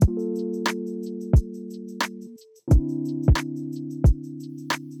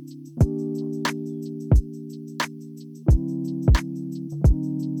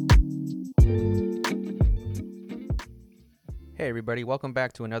everybody. Welcome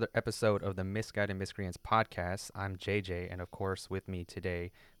back to another episode of the Misguided Miscreants podcast. I'm JJ, and of course, with me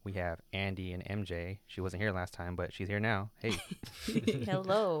today, we have Andy and MJ. She wasn't here last time, but she's here now. Hey.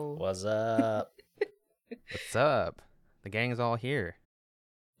 Hello. What's up? What's up? The gang's all here.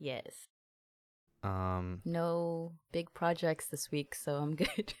 Yes. Um, No big projects this week, so I'm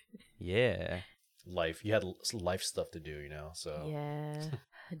good. yeah. Life. You had life stuff to do, so. Yeah.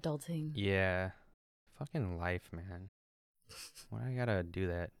 Adulting. Yeah. Fucking life, man. Why I gotta do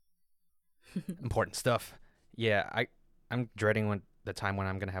that? Important stuff. Yeah, I'm dreading the time when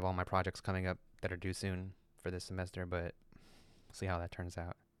I'm gonna have all my projects coming up that are due soon for this semester, but we'll see how that turns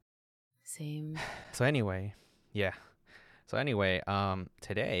out. Same. So anyway,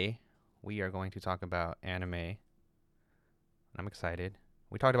 today we are going to talk about anime. I'm excited.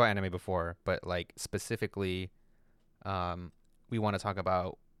 We talked about anime before, but like specifically, we want to talk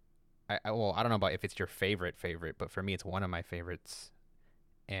about. I don't know about if it's your favorite, but for me, it's one of my favorites.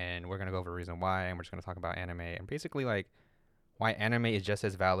 And we're gonna go over the reason why, and we're just gonna talk about anime and basically like why anime is just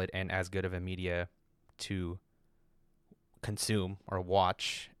as valid and as good of a media to consume or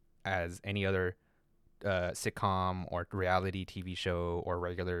watch as any other sitcom or reality TV show or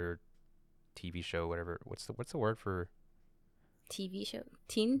regular TV show, whatever. What's the word for TV show?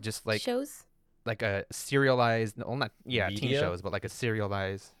 Teen just like shows? like a serialized? No, not teen Media? shows, but like a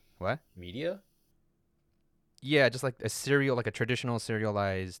serialized what? Media? Yeah, just like a traditional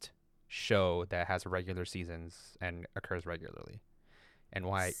serialized show that has regular seasons and occurs regularly, and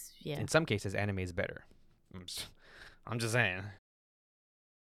why Yeah. in some cases anime is better. I'm just saying.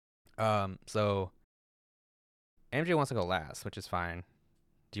 So MJ wants to go last, which is fine.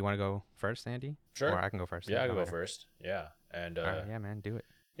 Do you want to go first, Andy? Sure. Or I can go first. Yeah, I No can go matter. first. Yeah. And, All right, yeah, man, do it.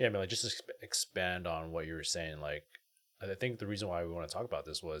 yeah, I mean, like, just to expand on what you were saying, like, I think the reason why we want to talk about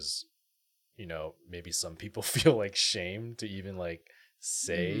this was, maybe some people feel like shame to even, like,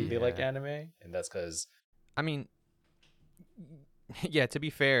 say they like Yeah. anime. And that's because, I mean, yeah, to be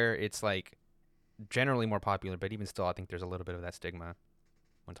fair, it's like generally more popular, but even still, I think there's a little bit of that stigma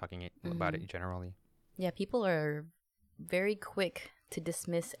when talking about it generally. Yeah, people are very quick to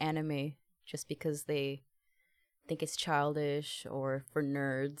dismiss anime just because they think it's childish or for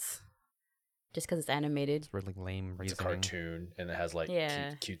nerds. Just because it's animated. It's really lame it's a reasoning. cartoon and it has, like,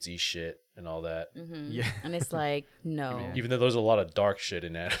 Yeah. cutesy shit and all that. Mm-hmm. Yeah. And it's like, no. Yeah. Even though there's a lot of dark shit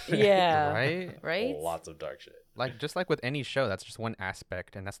in anime. Yeah. Right? Right? Lots of dark shit. Like just like with any show, that's just one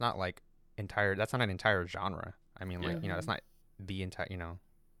aspect, and that's not like that's not an entire genre. I mean, like, Yeah. that's not the entire,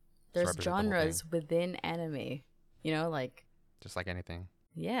 There's represent the whole genres within anime. Like, just like anything.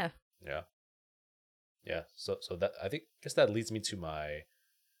 yeah. Yeah. Yeah. So that guess that leads me to my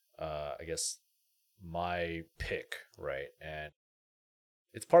my pick, right? And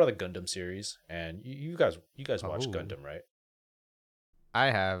it's part of the Gundam series, and you guys watch Oh. Gundam, right? I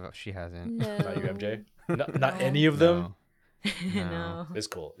have. She hasn't. No. Not you, MJ? Not No. any of them? No. No. It's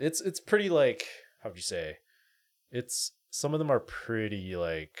cool. It's pretty, like, how would you say? It's some of them are pretty,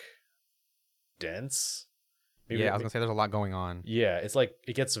 like, dense. Yeah, I was gonna say there's a lot going on. Yeah, it's like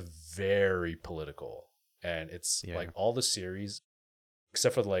it gets very political, and it's Yeah. like all the series,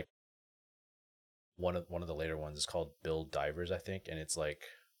 except for like one of the later ones is called Build Divers, I think, and it's like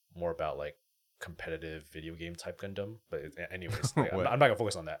more about like competitive video game type Gundam. But anyways, like, I'm What? not gonna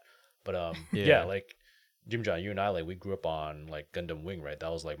focus on that. But Yeah. yeah, like Jim John, you and I, like, we grew up on like Gundam Wing, right?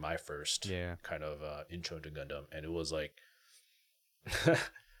 That was like my first Yeah. kind of intro to Gundam, and it was like.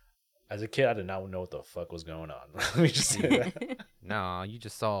 As a kid, I did not know what the fuck was going on. Let me just say that. No, you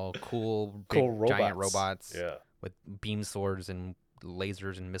just saw cool, big, Cool giant robots Yeah. with beam swords and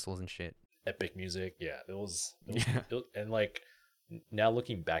lasers and missiles and shit. Epic music. Yeah. It was Yeah. and like now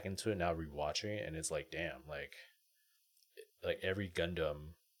looking back into it, now rewatching it, and it's like, damn, like every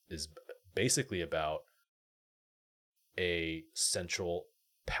Gundam is basically about a central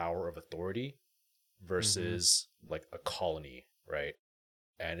power of authority versus like a colony, right?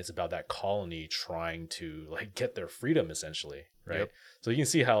 And it's about that colony trying to like get their freedom, essentially, right? Yep. So you can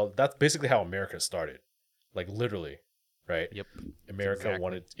see how that's basically how America started, like literally, right? Yep. America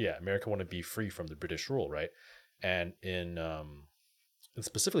Exactly. America wanted to be free from the British rule, right? And in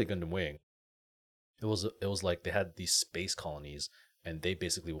specifically Gundam Wing, it was like they had these space colonies, and they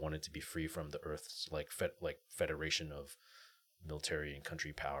basically wanted to be free from the Earth's like federation of military and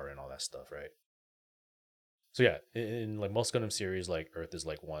country power and all that stuff, right? So yeah, in like most Gundam series, like Earth is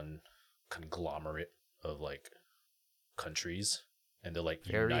like one conglomerate of like countries, and they're like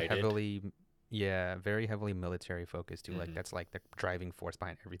Very united. very heavily military focused too. Like Mhm. that's like the driving force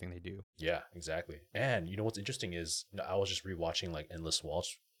behind everything they do. Yeah, exactly. And you know what's interesting is I was just rewatching like Endless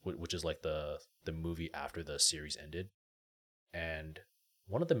Waltz, which is like the movie after the series ended, And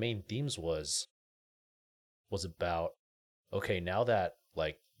one of the main themes was about, okay, now that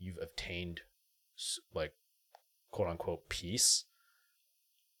like you've obtained like quote unquote peace,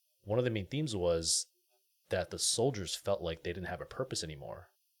 one of the main themes was that the soldiers felt like they didn't have a purpose anymore.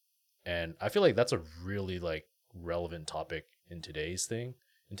 And I feel like that's a really like relevant topic in today's thing,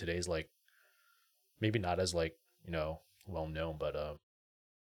 in today's like maybe not as like, well known, but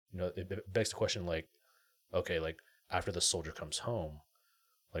it begs the question like, okay, like after the soldier comes home,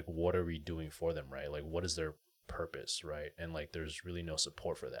 like what are we doing for them, right? Like what is their purpose, right? And like there's really no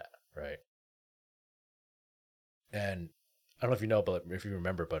support for that, right? And I don't know if you know, but if you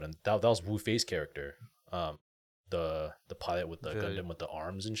remember, but that was Wu Fei's character, um, the pilot with the The Gundam with the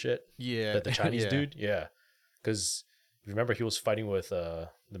arms and shit, yeah, the Chinese yeah. dude, yeah, because if you remember he was fighting with the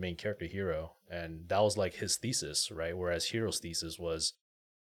main character Hero, and that was like his thesis, right? Whereas Hero's thesis was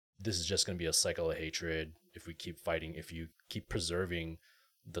this is just going to be a cycle of hatred if we keep fighting, if you keep preserving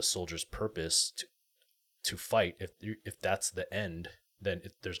the soldier's purpose to fight, if that's the end, then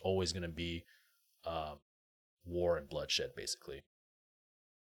there's always going to be um, war and bloodshed, basically.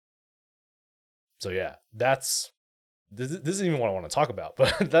 So yeah, this isn't even what I want to talk about,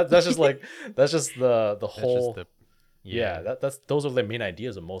 but that's just like that's just the That's just whole, the yeah, yeah, that's those are the main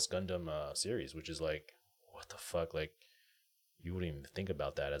ideas of most Gundam series, which is like what the fuck, like you wouldn't even think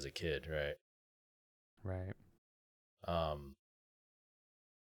about that as a kid, right? right. Um,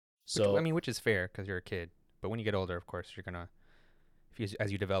 Which I so mean, which is fair because you're a kid. But when you get older, of course, you're gonna if you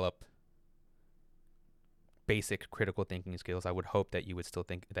as you develop basic critical thinking skills, I would hope that you would still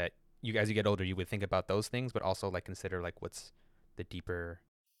think that you as you get older, you would think about those things, but also like consider like what's the deeper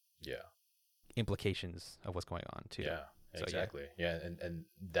yeah, implications of what's going on too. yeah, So yeah, exactly, yeah, and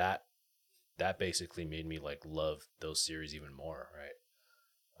that basically made me like love those series even more, right?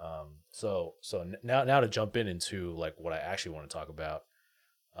 So now to jump into like what I actually want to talk about,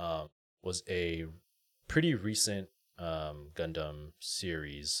 um, was a pretty recent Gundam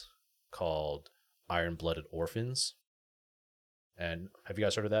series called Iron Blooded Orphans. And have you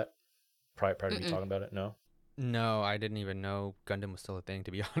guys heard of that? Prior to me Mm-mm. talking about it, no. no, I didn't even know Gundam was still a thing.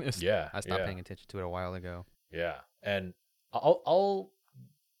 To be honest, Yeah, I stopped yeah, paying attention to it a while ago. yeah. And I'll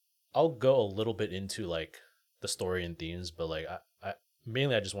I'll go a little bit into like the story and themes, but like I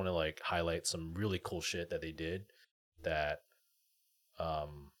mainly I just want to like highlight some really cool shit that they did that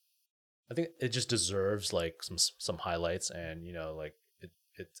um I think it just deserves like some highlights, and like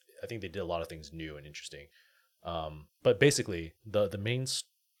it I think they did a lot of things new and interesting. But basically the main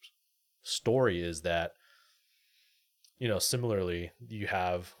story is that similarly you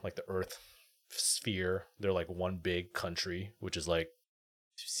have like the Earth sphere. They're like one big country, which is like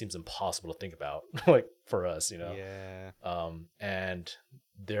seems impossible to think about like for us. Yeah, And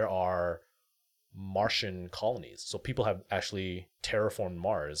there are Martian colonies, so people have actually terraformed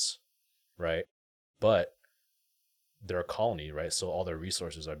Mars, right? But they're a colony, right? So all their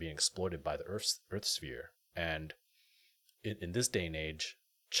resources are being exploited by the Earth sphere. And in this day and age,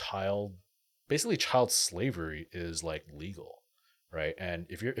 basically child slavery is like legal, right? And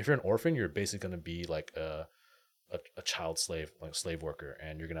if you're an orphan, you're basically going to be like a child slave, like a slave worker,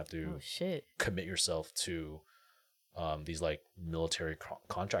 and you're gonna have Oh to shit. commit yourself to these like military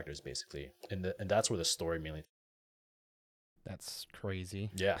contractors, basically, and that's where the story mainly. that's crazy.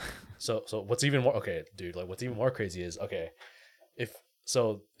 Yeah. So what's even more okay, dude? Like what's even more crazy is okay, if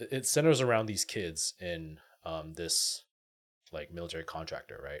so, it centers around these kids in this like military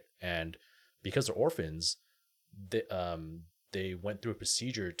contractor, right? And because they're orphans, they went through a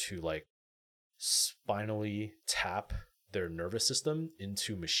procedure to like spinally tap their nervous system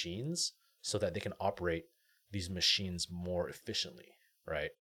into machines so that they can operate these machines more efficiently,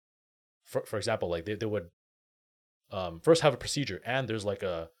 right? For example, like they would first have a procedure, and there's like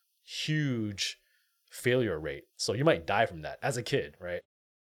a huge failure rate. So you might die from that as a kid, right?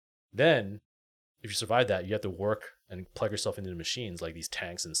 Then if you survive that, you have to work and plug yourself into the machines like these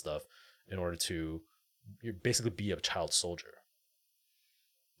tanks and stuff in order to you basically be a child soldier,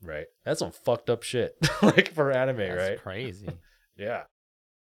 right? That's some fucked up shit like for anime, That's right? crazy. Yeah.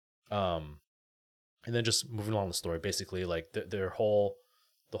 Um, and then just moving along the story, basically, like the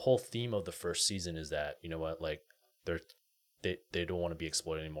whole theme of the first season is that you know what, like they're they don't want to be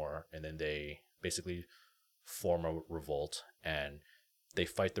exploited anymore, and then they basically form a revolt and they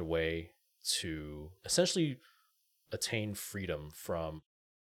fight their way to essentially attain freedom from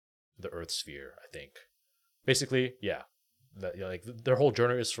the Earth sphere. I think basically, yeah, that like their whole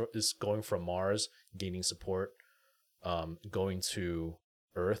journey is going from Mars, gaining support, going to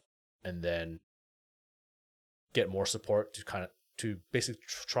Earth, and then get more support to kind of to basically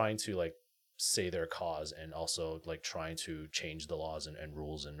trying to like say their cause, and also like trying to change the laws and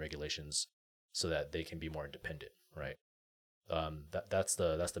rules and regulations so that they can be more independent, right? That's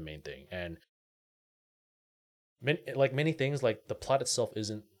the main thing. And many things, like the plot itself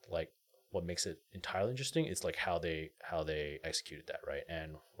isn't like what makes it entirely interesting. It's like how they executed that, right?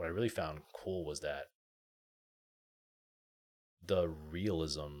 And what I really found cool was that the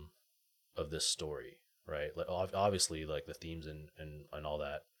realism of this story, right? Like obviously, like the themes and all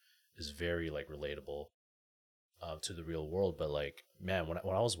that is very like relatable to the real world. But like, man, when I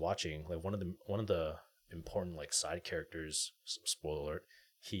was watching, like one of the important like side characters, spoiler alert,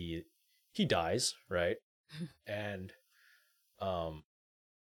 he dies, right? And um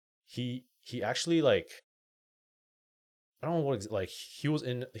he actually like, I don't know like he was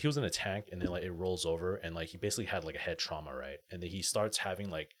in a tank, and then like it rolls over, and like he basically had like a head trauma, right? And then he starts having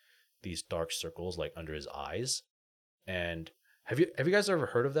like these dark circles like under his eyes. And have you guys ever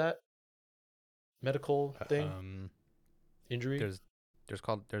heard of that medical thing, Um, injury? there's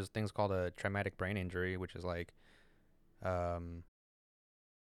there's things called a traumatic brain injury, which is like um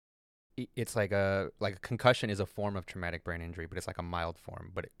it's like a concussion is a form of traumatic brain injury, but it's like a mild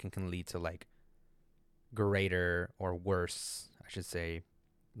form, but it can lead to like greater or worse, I should say,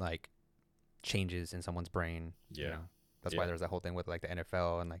 like changes in someone's brain. You Yeah, know, that's why yeah, there's that whole thing with like the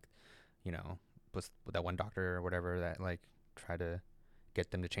NFL and like, you know, with that one doctor or whatever that like tried to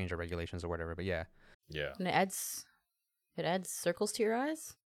get them to change their regulations or whatever. But yeah, yeah, And it adds circles to your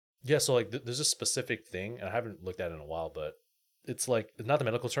eyes. yeah. So like, there's a specific thing, and I haven't looked at it in a while, but it's like, it's not the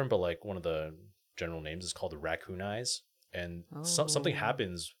medical term, but like one of the general names is called the raccoon eyes. And something Oh.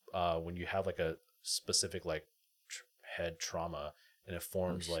 happens when you have like a specific like head trauma, and it Oh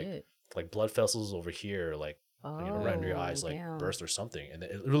forms shit. like blood vessels over here, like right under your Oh eyes, like damn. burst or something, and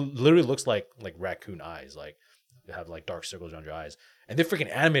it literally looks like raccoon eyes, like you have like dark circles around your eyes, and they freaking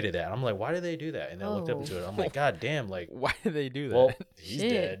animated that. And I'm like, why did they do that? And then I looked up Oh into it. I'm like, god damn, like, why do they do well, that? he's shit.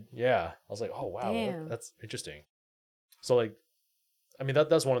 dead. Yeah, I was like, oh wow, Damn. that's interesting. So like, I mean,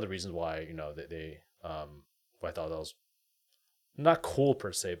 that's one of the reasons why why I thought that was not cool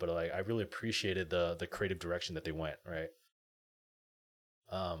per se, but like I really appreciated the creative direction that they went, right?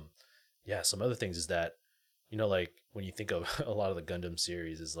 Um, yeah, some other things is that, like when you think of a lot of the Gundam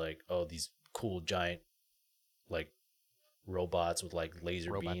series is like, oh, these cool giant like robots with like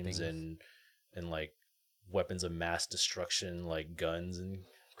laser Robot beams things. and like weapons of mass destruction, like guns and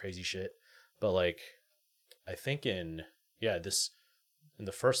crazy shit. But like, I think this in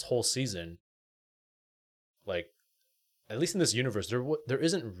the first whole season, like at least in this universe, there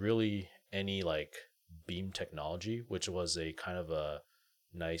isn't really any like beam technology, which was a kind of a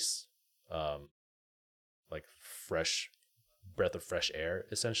nice um like fresh breath of fresh air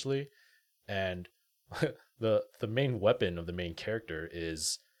essentially. And the main weapon of the main character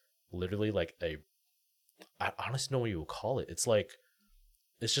is literally like I honestly know what you would call it. It's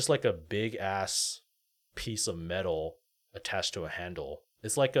just like a big ass piece of metal attached to a handle.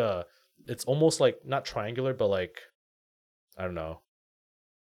 It's almost like not triangular, but like, I don't know.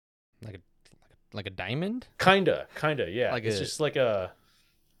 Like a diamond, Kinda, yeah. like It's just like a.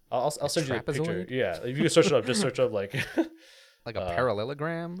 I'll a send you the picture. trapezoid, Yeah, if you can search it up, just search up like like a uh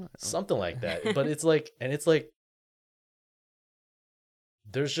parallelogram. something like that. But it's like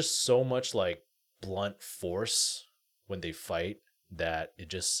there's just so much like blunt force when they fight that it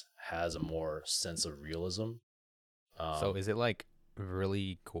just has a more sense of realism. So Um, is it like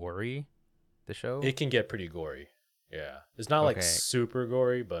really gory? The show? it can get pretty gory. Yeah, it's not like Okay, super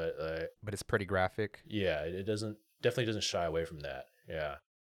gory, but but it's pretty graphic. yeah, it doesn't definitely doesn't shy away from that. Yeah,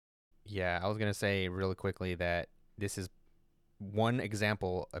 Yeah, I was gonna say really quickly that this is one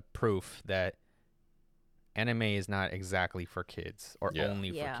example of proof that anime is not exactly for kids or yeah,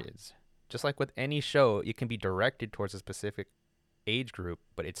 only for Yeah. kids. Just like with any show, it can be directed towards a specific age group,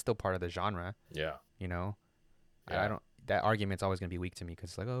 but it's still part of the genre. yeah, You know, I yeah. don't. That argument's always gonna be weak to me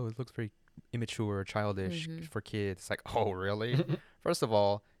because it's like, oh, it looks very immature, childish Mhm. for kids. It's like, oh, really? First of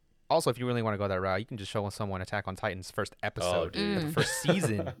all, also if you really want to go that route, you can just show someone Attack on Titan's first Oh, episode, dude. the Mm. first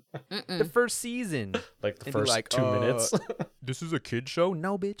season, the Mm-mm. first season, Like the and be first like, 2 minutes. this is a kid show?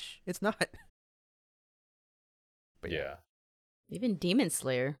 No, bitch, it's not. But yeah. Yeah. Even Demon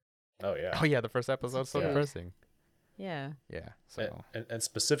Slayer. Oh yeah. Oh yeah, the first episode's so Yeah. depressing. Yeah. Yeah. And, So and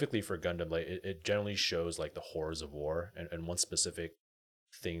specifically for Gundam, like it generally shows like the horrors of war. And one specific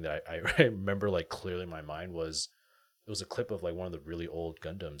thing that I I remember like clearly in my mind was, it was a clip of like one of the really old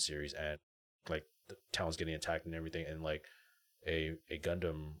Gundam series, and like the town's getting attacked and everything, and like a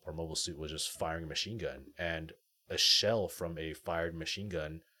Gundam or mobile suit was just firing a machine gun, and a shell from a fired machine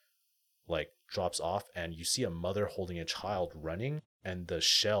gun like drops off, and you see a mother holding a child running, and the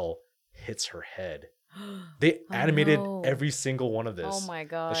shell hits her head. They Oh animated no. every single one of Oh this. my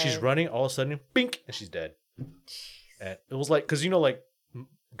Like she's god. running, all of a sudden, bink, and she's dead. Jeez. And it was like, because like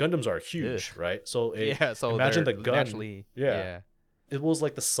Gundams are Ugh. huge, right? So Yeah, so imagine they're the gun. naturally, Yeah, yeah, it was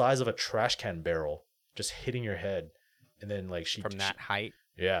like the size of a trash can barrel, just hitting your head, and then like from that height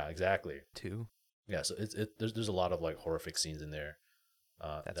yeah, exactly. too. Yeah, so there's a lot of like horrific scenes in there,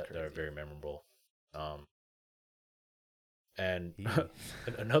 That's that are crazy. very memorable. Um, and Eee.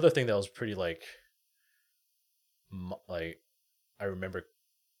 another thing that was pretty like I remember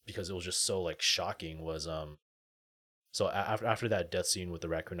because it was just so like shocking was so after that death scene with the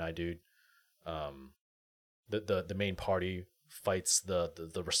raccoon eye dude, um the main party fights the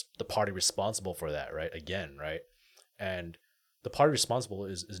party responsible for that, right, again, right, and the party responsible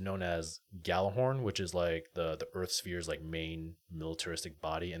is known as Gjallarhorn, which is like the Earth Sphere's like main militaristic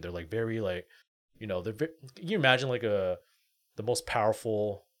body, and they're like very like, can you imagine like the most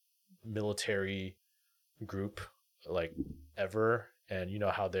powerful military group like ever, and you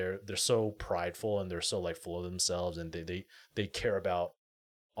know how they're so prideful and they're so like full of themselves, and they care about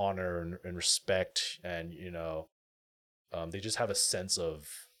honor and respect, and they just have a sense of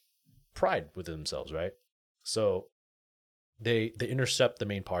pride within themselves, right? So they intercept the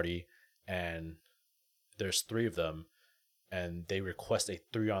main party, and there's three of them, and they request a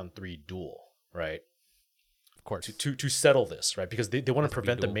 3-on-3 duel, right? Of To course, to to settle this, right? Because they want has to to be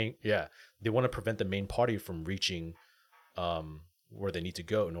prevent the dual. main yeah, they want to prevent the main party from reaching where they need to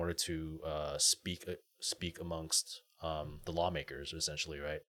go in order to speak amongst the lawmakers, essentially,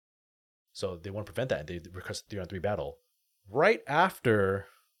 right? So they want to prevent that, and they request a 3-on-3 battle right after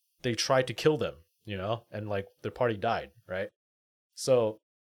they tried to kill them, and like their party died, right? So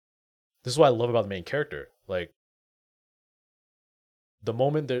this is what I love about the main character. Like the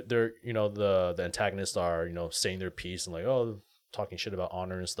moment they're the antagonists are saying their piece and like, oh, talking shit about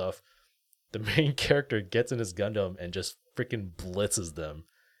honor and stuff, the main character gets in his Gundam and just freaking blitzes them.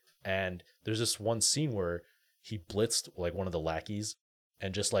 And there's this one scene where he blitzed like one of the lackeys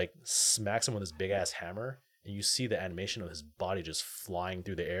and just like smacks him with his big ass hammer, and you see the animation of his body just flying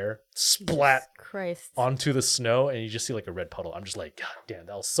through the air, splat Jesus Christ. onto the snow, and you just see like a red puddle. I'm just like, God damn,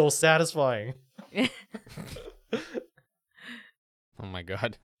 that was so satisfying. Oh my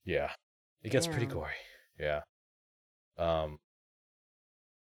god. Yeah, it gets pretty Damn. gory. Yeah. Um.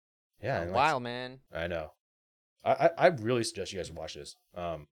 Yeah, Sounds and like wild, man. I know, I really suggest you guys watch this.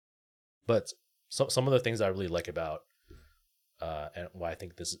 But some of the things I really like about and why I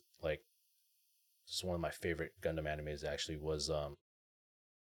think this is one of my favorite Gundam animes actually was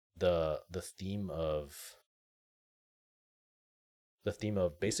the theme of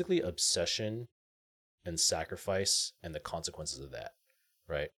basically obsession and sacrifice and the consequences of that,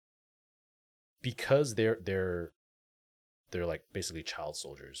 right? Because they're like basically child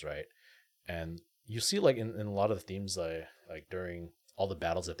soldiers, right? And you see like in a lot of the themes like during all the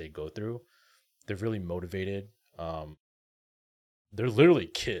battles that they go through, they're really motivated. They're literally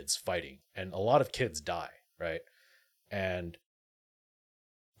kids fighting, and a lot of kids die, right? And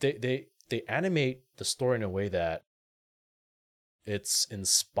they animate the story in a way that it's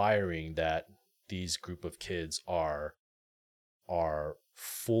inspiring that these group of kids are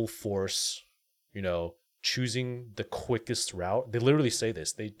full force, choosing the quickest route. They literally say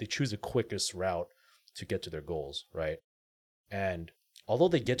this. They choose the quickest route to get to their goals, right? And although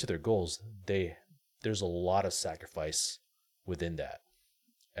they get to their goals, there's a lot of sacrifice within that.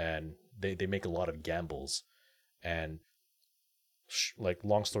 And they make a lot of gambles. And like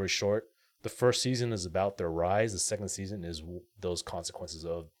long story short, the first season is about their rise. The second season is those consequences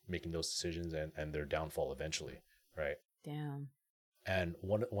of making those decisions and their downfall eventually, right? Damn. And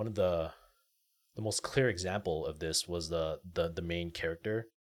one of the most clear example of this was the main character,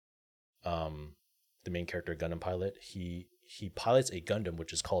 um, the main character Gundam pilot. He pilots a Gundam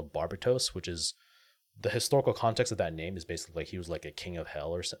which is called Barbatos, which is the historical context of that name is basically like he was like a king of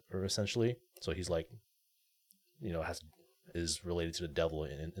hell or essentially. So he's like, has is related to the devil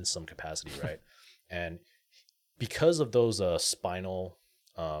in some capacity, right? And because of those spinal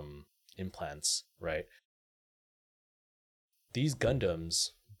implants, right? These Gundams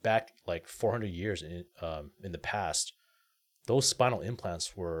back like 400 years in the past, those spinal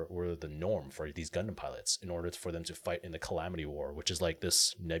implants were the norm for these Gundam pilots in order for them to fight in the Calamity War, which is like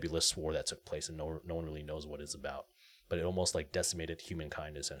this nebulous war that took place and no one really knows what it's about, but it almost like decimated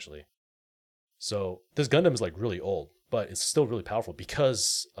humankind essentially. So this Gundam is like really old, but it's still really powerful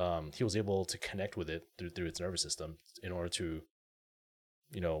because he was able to connect with it through its nervous system in order to,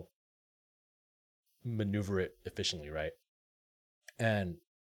 you know, maneuver it efficiently, right? And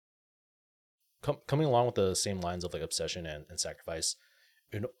coming along with the same lines of like obsession and sacrifice,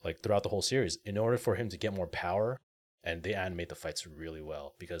 like throughout the whole series, in order for him to get more power, and they animate the fights really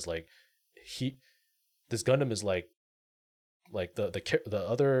well because like he this Gundam is like the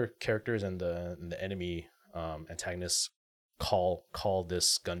other characters and the enemy antagonists call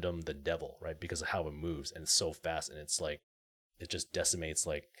this Gundam the devil, right? Because of how it moves and it's so fast, and it's like it just decimates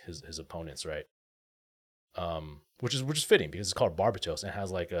like his opponents, right? Which is fitting because it's called Barbatos and it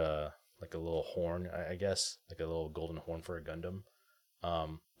has like a little horn, I guess, like a little golden horn for a Gundam.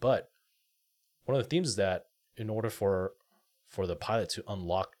 But one of the themes is that in order for the pilot to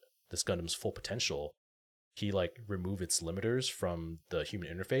unlock this Gundam's full potential, he like remove its limiters from the human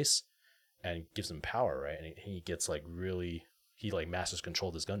interface and gives him power, right? And he gets like really, he like masters control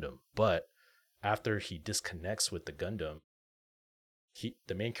of this Gundam. But after he disconnects with the Gundam,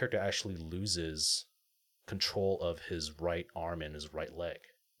 the main character actually loses control of his right arm and his right leg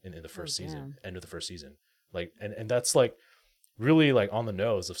in the first season, end of the first season. Like, and that's like really like on the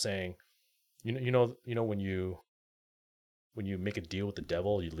nose of saying, when you make a deal with the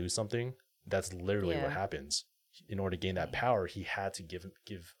devil, you lose something. That's literally what happens. In order to gain that power, he had to give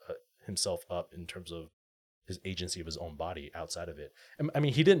himself up in terms of his agency of his own body outside of it. I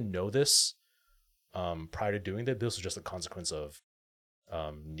mean, he didn't know this prior to doing that. This was just a consequence of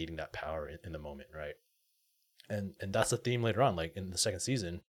needing that power in the moment, right? And that's the theme later on. Like in the second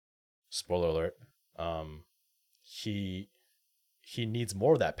season, spoiler alert, he needs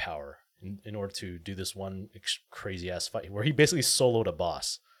more of that power in order to do this one crazy ass fight where he basically soloed a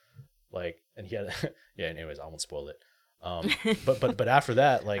boss. Like, and he had yeah. Anyways, I won't spoil it. But after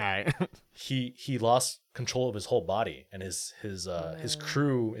that, like, right. he lost control of his whole body, and his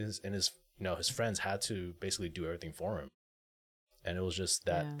crew and his his friends had to basically do everything for him, and it was just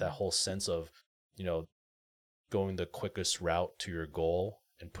that whole sense of going the quickest route to your goal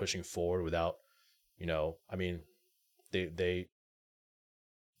and pushing forward without I mean they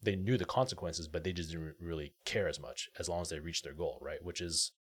knew the consequences, but they just didn't really care as much as long as they reached their goal, right? Which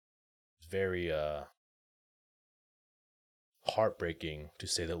is very heartbreaking to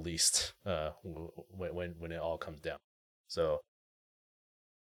say the least when it all comes down. So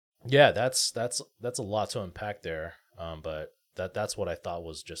yeah, that's a lot to unpack there, but that's what I thought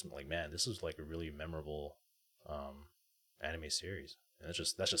was just like, man, this is like a really memorable anime series, and that's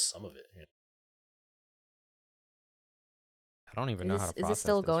just some of it, I don't even know how to process Is it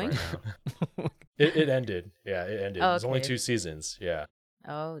still this going? right now. It ended. Yeah, it ended. Oh, There's only okay. 2 seasons. Yeah,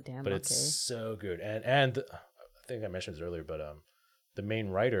 Oh, damn. but Okay. it's so good. And I think I mentioned this earlier, but the main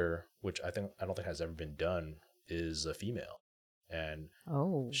writer, which I don't think has ever been done, is a female, and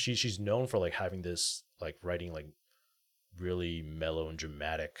she's known for like having this like writing like really mellow and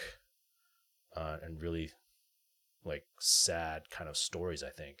dramatic, and really like sad kind of stories, I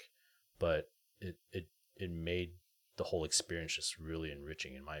think, but it made the whole experience just really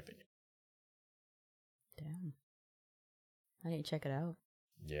enriching, in my opinion. Damn. I need to check it out.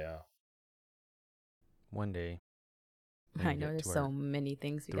 Yeah. One day. when I we know get there's to so our- many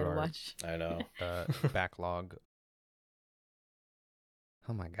things we through gotta our- watch. I know. Backlog.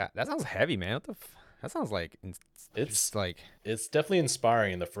 Oh my god, that sounds heavy, man. That sounds like It's just like it's definitely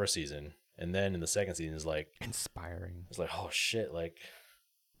inspiring in the first season, and then in the second season is like inspiring. it's like, oh shit, like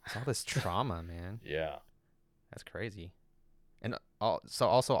It's all this trauma, man. yeah. That's crazy. And all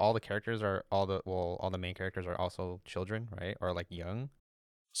the characters are all the main characters are also children, right? Or like young.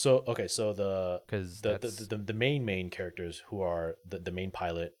 So okay, so Because the main characters who are the main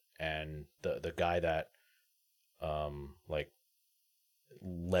pilot and the guy that like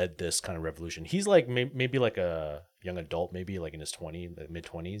led this kind of revolution. He's like maybe like a young adult, maybe like in his mid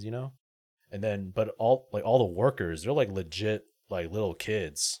 20s, And then but all the workers, they're like legit like little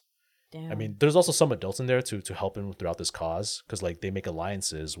kids. Damn. I mean, there's also some adults in there to help him throughout this cause, because like they make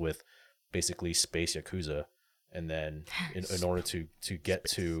alliances with basically space yakuza, and then in order to get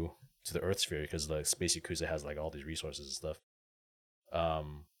to the Earth sphere, because the space yakuza has like all these resources and stuff.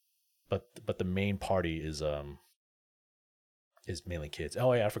 But the main party is mainly kids.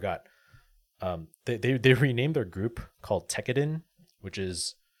 Oh yeah, I forgot. They renamed their group called Tekiden, which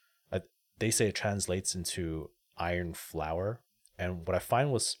is they say it translates into iron flower. And what I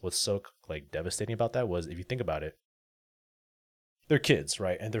find was so like devastating about that was, if you think about it, they're kids,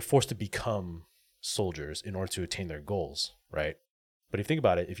 right? And they're forced to become soldiers in order to attain their goals, right? But if you think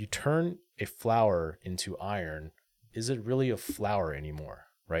about it, if you turn a flower into iron, is it really a flower anymore,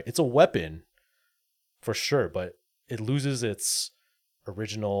 right? It's a weapon for sure, but it loses its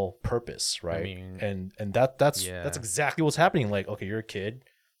original purpose, right? I mean, and that's yeah. that's exactly what's happening. Like, okay, you're a kid,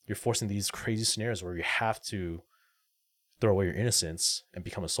 you're forced in these crazy scenarios where you have to throw away your innocence and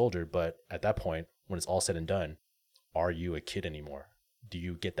become a soldier, but at that point, when it's all said and done, are you a kid anymore? do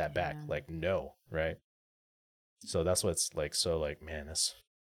you get that back? Yeah. Like, no, right? So that's what's like, so like, man, that's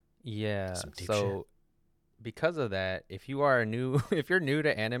Yeah. some deep shit. So because of that, if you are new, if you're new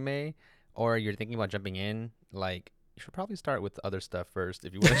to anime or you're thinking about jumping in, like you should probably start with other stuff first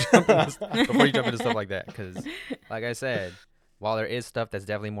if you want to jump into before you jump into stuff like that. Because, like I said, while there is stuff that's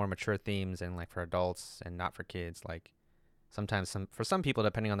definitely more mature themes and like for adults and not for kids, like sometimes for some people,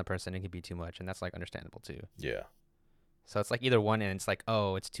 depending on the person, it can be too much, and that's like understandable too. Yeah. So it's like either one, and it's like,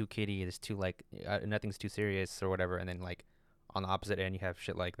 oh, it's too kiddie, it's too like nothing's too serious or whatever, and then like on the opposite end, you have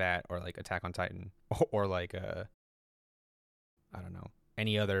shit like that, or like Attack on Titan, or like I don't know,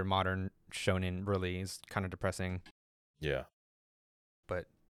 any other modern shonen really is kind of depressing. Yeah. But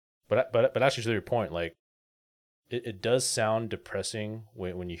But actually, to your point, like it does sound depressing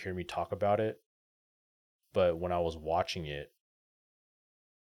when you hear me talk about it. But when I was watching it,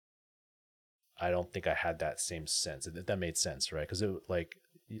 I don't think I had that same sense. That made sense, right? Because it like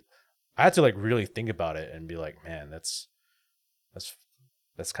I had to like really think about it and be like, man, that's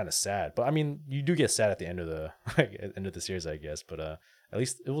that's kind of sad. But I mean, you do get sad at the end of the like, end of the series, I guess. But at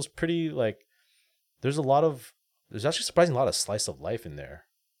least it was pretty like there's actually surprisingly a lot of slice of life in there,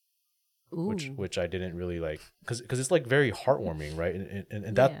 Ooh. which I didn't really like because it's like very heartwarming, right?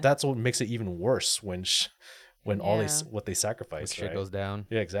 And Yeah. that's what makes it even worse when all Yeah. what they when sacrifice, shit right? goes down,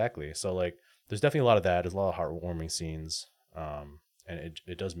 Yeah, exactly. So like, there's definitely a lot of that. There's a lot of heartwarming scenes, and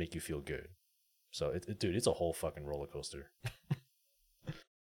it does make you feel good. So dude, it's a whole fucking roller coaster.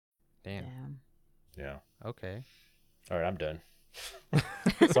 damn. Damn. Yeah. Okay. All right, I'm done.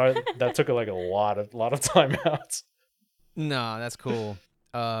 Sorry, that took like a lot of time out. No, that's cool.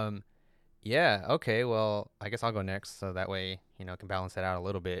 Um, yeah. Okay. Well, I guess I'll go next, so that way can balance it out a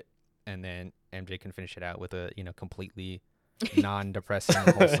little bit, and then MJ can finish it out with a completely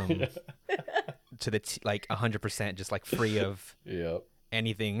non-depressing, wholesome to the like 100%, just like free of Yep.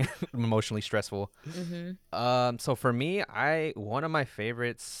 anything emotionally stressful. Mm-hmm. So for me, one of my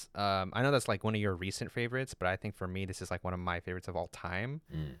favorites. I know that's like one of your recent favorites, but I think for me, this is like one of my favorites of all time.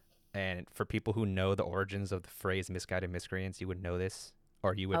 Mm. And for people who know the origins of the phrase misguided miscreants, you would know this,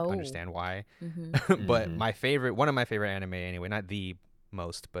 or you would Oh. understand why. Mm-hmm. But Mm-hmm. one of my favorite anime anyway, not the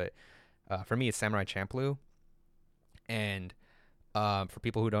most, but for me, it's Samurai Champloo. And for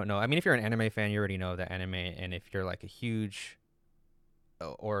people who don't know, I mean, if you're an anime fan, you already know that anime. And if you're like a huge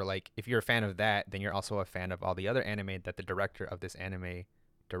or like if you're a fan of that, then you're also a fan of all the other anime that the director of this anime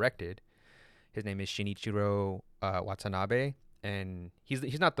directed. His name is Shinichiro Watanabe, and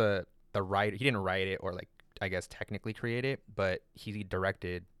he's not the writer. He didn't write it or like I guess technically create it, but he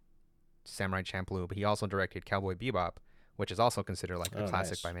directed Samurai Champloo. But he also directed Cowboy Bebop, which is also considered like a Oh,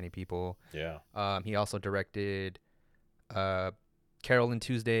 classic nice. by many people. Yeah. He also directed uh, Carol and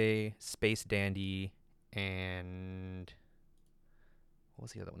Tuesday, Space Dandy, and what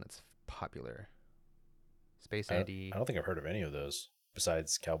was the other one that's popular? Space I Dandy. don't think I've heard of any of those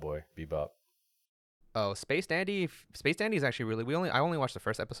besides Cowboy Bebop. Oh, Space Dandy. Space Dandy is actually really. I only watched the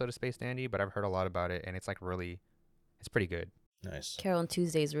first episode of Space Dandy, but I've heard a lot about it, and it's like really, it's pretty good. Nice. Carol and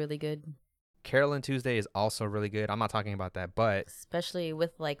Tuesday is really good, Carol and Tuesday is also really good. I'm not talking about that, but especially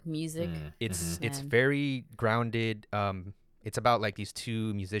with like music. it's Mm-hmm. it's Man. very grounded. It's about like these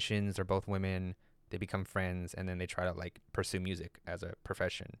two musicians. They're both women. They become friends, and then they try to like pursue music as a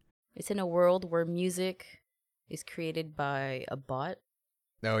profession. It's in a world where music is created by a bot.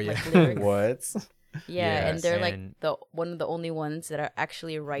 Oh yeah. Like lyrics. What? Yeah, and Yes, they're like and the one of the only ones that are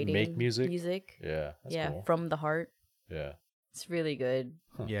actually writing Make music? Music. Yeah. That's Yeah, cool. from the heart. Yeah. It's really good.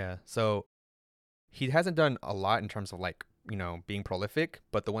 Huh. yeah. So he hasn't done a lot in terms of like being prolific,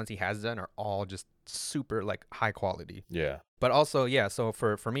 but the ones he has done are all just super like high quality. Yeah. But also, yeah, so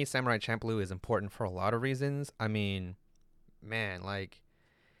for me, Samurai Champloo is important for a lot of reasons. I mean, man, like,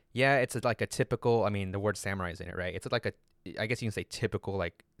 yeah, it's like a typical. I mean, the word samurai is in it, right? It's like I guess you can say typical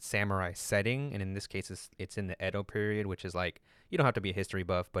like samurai setting, and in this case, it's in the Edo period, which is like you don't have to be a history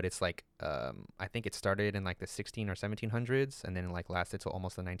buff, but it's like I think it started in like the 16 or 1700s, and then like lasted till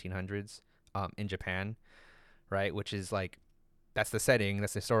almost the 1900s in Japan, right? Which is like that's the setting,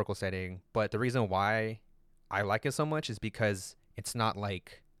 that's the historical setting. But the reason why I like it so much is because it's not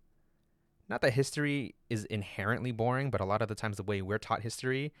like not that history is inherently boring, but a lot of the times the way we're taught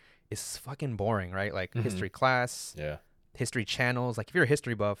history is fucking boring, right? Like Mhm. history class, Yeah. history channels. Like if you're a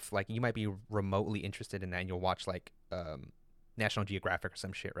history buff, like you might be remotely interested in that and you'll watch like National Geographic or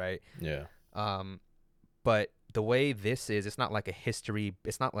some shit, right? Yeah. But the way this is, it's not like a history,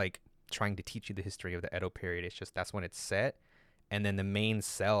 it's not like trying to teach you the history of the Edo period. It's just that's when it's set. And then the main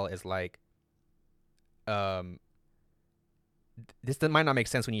cell is like this might not make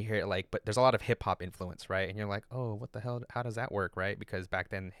sense when you hear it, like, but there's a lot of hip hop influence, right? And you're like, oh, what the hell? How does that work, right? Because back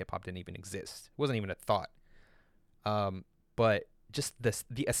then hip hop didn't even exist. It wasn't even a thought. But just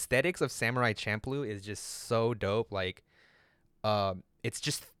the aesthetics of Samurai Champloo is just so dope. Like, it's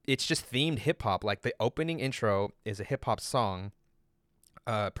just themed hip hop. Like the opening intro is a hip hop song,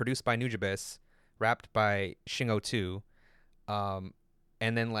 produced by Nujabes, rapped by Shingo 2. Um,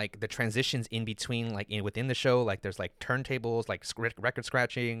 and then like the transitions in between, like within the show, like there's like turntables, like record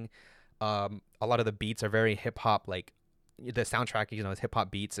scratching. A lot of the beats are very hip hop. Like the soundtrack, is hip hop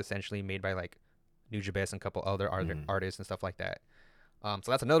beats essentially made by like Nujabes and a couple other artists and stuff like that.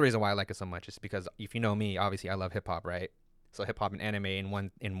 So that's another reason why I like it so much. Is because if you know me, obviously I love hip hop, right? So hip hop and anime in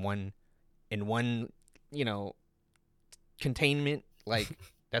one, you know, containment. Like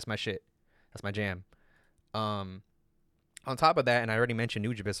that's my shit. That's my jam. Um, on top of that, and I already mentioned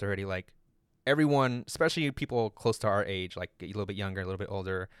Nujabes already. Like everyone, especially people close to our age, like a little bit younger, a little bit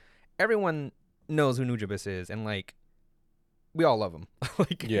older, everyone knows who Nujabes is, and like we all love him.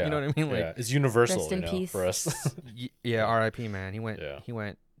 Like you know Yeah, what I mean? Like yeah, it's universal, Rest in peace. for us. yeah, R.I.P. Man. He went. Yeah. He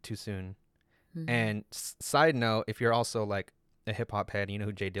went too soon. Mhm. And side note, if you're also like a hip hop head, you know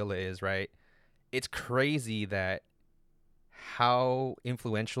who Jay Dilla is, right? It's crazy that how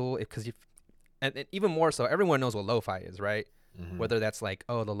influential, because and even more so, everyone knows what lo-fi is, right? Mhm. Whether that's like,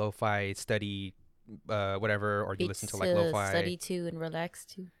 oh, the lo-fi study, whatever, or you listen to like lo-fi. Study to and relax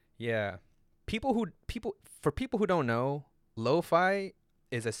to. Yeah, for people who don't know, lo-fi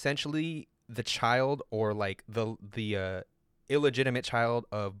is essentially the child, or like the illegitimate child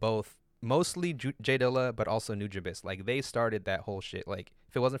of both, mostly Jay Dilla, but also Nujabes. Like they started that whole shit. Like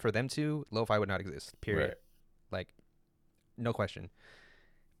if it wasn't for them two, lo-fi would not exist. Period. Right. Like no question.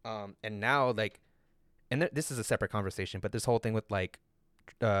 And now like, and this is a separate conversation, but this whole thing with like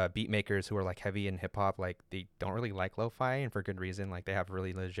beat makers who are like heavy in hip hop, like they don't really like lo-fi, and for good reason. Like they have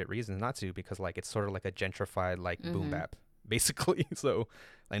really legit reasons not to, because like it's sort of like a gentrified like boom bap basically. So,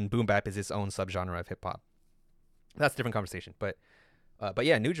 and boom bap is its own subgenre of hip hop. That's a different conversation. But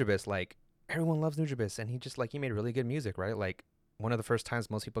yeah, Nujabes, like everyone loves Nujabes, and he made really good music, right? Like one of the first times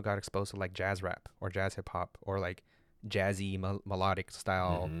most people got exposed to like jazz rap or jazz hip hop or like jazzy melodic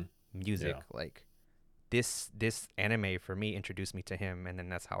style Mhm. music. Yeah. Like this anime for me introduced me to him, and then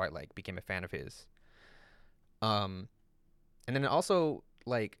that's how I like became a fan of his. And then also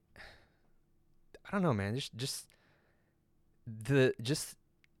like I don't know, man, just the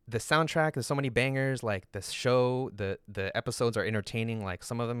soundtrack. There's so many bangers. Like the show, the episodes are entertaining. Like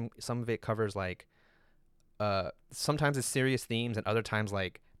some of it covers like sometimes it's serious themes, and other times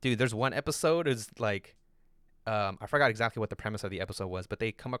like, dude, there's one episode is like I forgot exactly what the premise of the episode was, but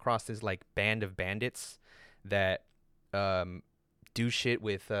they come across this like band of bandits that um do shit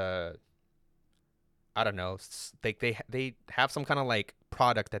with I don't know, they have some kind of like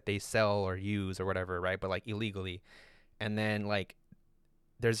product that they sell or use or whatever, right? But like illegally. And then like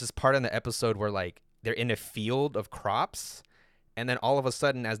there's this part in the episode where like they're in a field of crops, and then all of a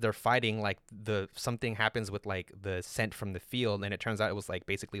sudden as they're fighting, like the something happens with like the scent from the field, and it turns out it was like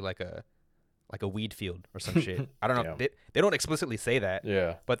basically like a weed field or some shit. I don't know. Damn. They don't explicitly say that,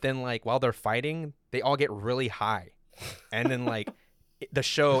 Yeah. but then like while they're fighting, they all get really high, and then like the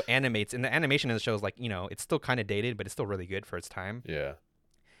show animates, and the animation in the show is like, it's still kind of dated, but it's still really good for its time. Yeah.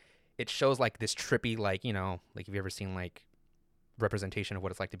 It shows like this trippy, like, like have you ever seen like representation of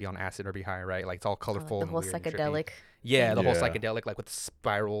what it's like to be on acid or be high, right? Like it's all colorful, the and whole weird and trippy. psychedelic. Yeah, the whole Yeah. psychedelic, like with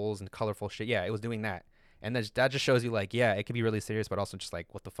spirals and colorful shit. Yeah, it was doing that. And that just shows you like, yeah, it can be really serious, but also just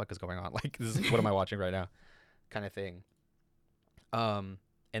like, what the fuck is going on? Like, what am I watching right now? Kind of thing.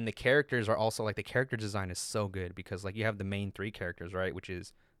 And the characters are also like, the character design is so good, because like you have the main three characters, right? Which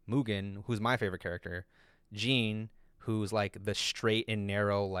is Mugen, who's my favorite character, Jean, who's like the straight and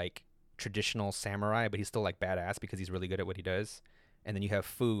narrow, like traditional samurai, but he's still like badass because he's really good at what he does. And then you have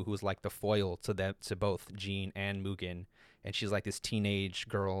Fu, who's like the foil to both Jean and Mugen, and she's like this teenage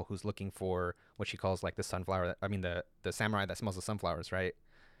girl who's looking for what she calls like the sunflower. The samurai that smells the sunflowers, right?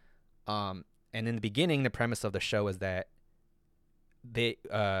 And in the beginning, the premise of the show is that they,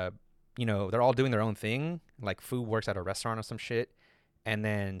 they're all doing their own thing. Like Fu works at a restaurant or some shit, and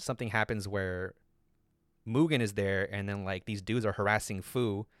then something happens where Mugen is there, and then like these dudes are harassing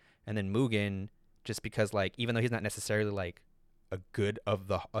Fu, and then Mugen, just because like, even though he's not necessarily like a good of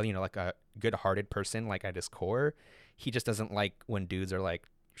the like a good-hearted person like at his core, he just doesn't like when dudes are like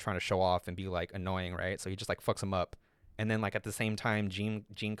trying to show off and be like annoying, right? So he just like fucks him up. And then like at the same time, Jean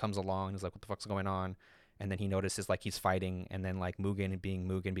comes along and is like, what the fuck's going on? and then he notices like he's fighting, and then like Mugen being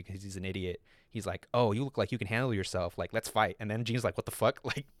Mugen because he's an idiot, he's like, oh, you look like you can handle yourself, like let's fight. And then Gene's like, what the fuck,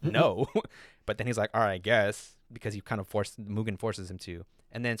 like no. But then he's like, all right, I guess, because he kind of Mugen forces him to.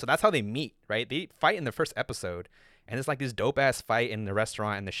 And then so that's how they meet, right? They fight in the first episode, and it's like this dope ass fight in the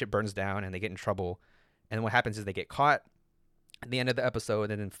restaurant, and the shit burns down and they get in trouble. And then what happens is they get caught at the end of the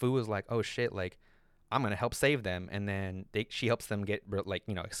episode, and then Fu is like, oh shit, like I'm gonna help save them. And then she helps them get like,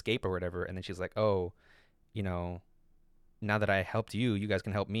 you know, escape or whatever. And then she's like, oh, you know, now that I helped you, you guys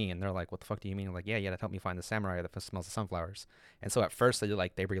can help me. And they're like, what the fuck do you mean? I'm like, yeah, that helped me find the samurai that smells of sunflowers. And so at first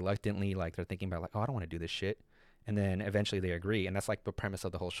they reluctantly, like, they're thinking about like, oh, I don't want to do this shit. And then eventually they agree. And that's like the premise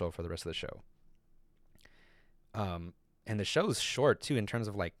of the whole show for the rest of the show. And the show's short too in terms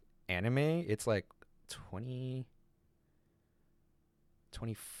of like anime. It's like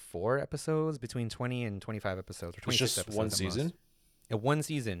 24 episodes, between 20 and 25 episodes, or 26 It's just episodes. one season? One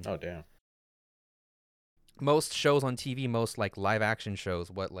season. Oh, damn. Most shows on TV, most like live action shows,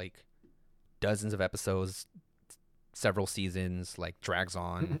 what, like dozens of episodes, several seasons, like drags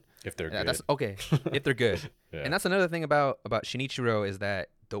on. If they're good. That's okay. If they're good. Yeah. And that's another thing about Shinichiro is that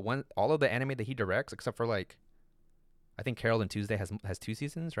all of the anime that he directs, except for like, I think Carol and Tuesday has 2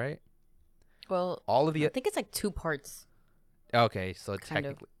 seasons, right? Well, All of the I think it's like 2 parts. okay, so Kind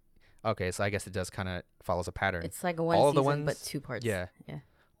of. technically, okay, so I guess it does kind of follows a pattern. It's like one all of season, the ones, but 2 parts. Yeah. Yeah.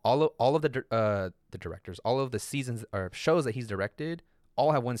 All of the directors, all of the seasons or shows that he's directed,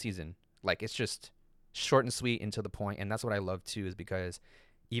 all have 1 season. Like it's just short and sweet and to the point, and that's what I love too, is because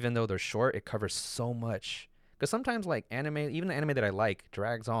even though they're short, it covers so much. Because sometimes like anime, even the anime that I like,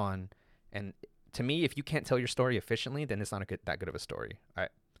 drags on, and to me, if you can't tell your story efficiently, then it's not that good of a story. I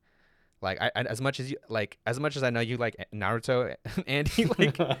as much as I know you like Naruto, Andy,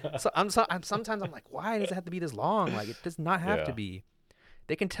 like I'm sometimes I'm like, why does it have to be this long? Like it does not have to be.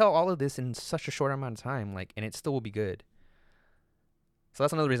 They can tell all of this in such a short amount of time, like, and it still will be good. So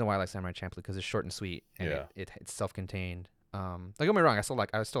that's another reason why I like Samurai Champloo, because it's short and sweet, and it's self-contained. Don't get me wrong, I still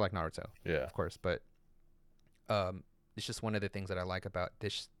like Naruto, of course, but it's just one of the things that I like about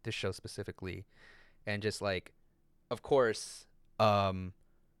this show specifically, and just like, of course,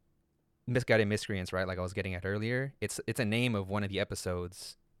 Misguided Miscreants, right? Like I was getting at earlier, it's a name of one of the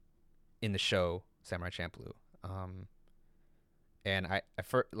episodes in the show Samurai Champloo. And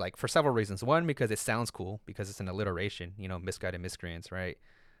for several reasons. One, because it sounds cool, because it's an alliteration, you know, Misguided Miscreants, right?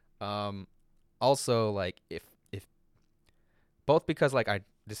 Also, like if both because like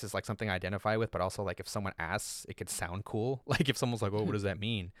this is like something I identify with, but also like if someone asks, it could sound cool. Like if someone's like, "Oh, what does that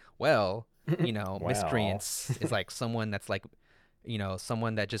mean?" Well, you know, Wow. miscreants is like someone that's like, you know,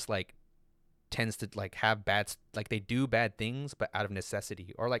 someone that just like tends to like have like they do bad things, but out of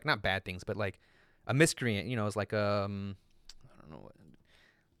necessity, or like not bad things, but like a miscreant, you know, is like I don't know what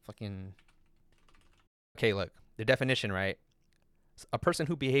fucking. Okay, look, the definition, right? A person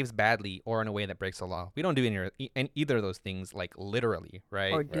who behaves badly or in a way that breaks the law. We don't do either of those things, like literally,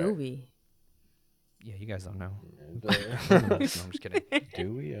 right? Or do we? Yeah, you guys don't know. And, No, I'm just kidding.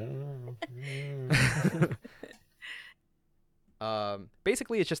 do we? I don't know.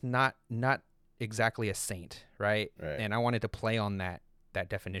 Basically, it's just not exactly a saint, right? Right. And I wanted to play on that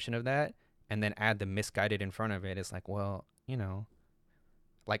definition of that, and then add the misguided in front of it. It's like, well, you know,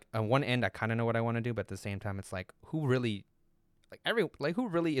 like on one end, I kind of know what I want to do, but at the same time, it's like, who really, who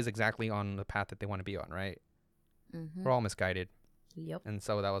really is exactly on the path that they want to be on, right? Mm-hmm. We're all misguided. Yep. And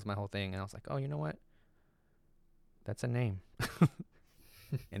so that was my whole thing. And I was like, oh, you know what? That's a name. And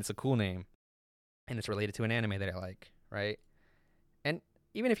it's a cool name. And it's related to an anime that I like, right? And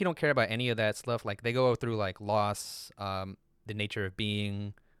even if you don't care about any of that stuff, like they go through like loss, the nature of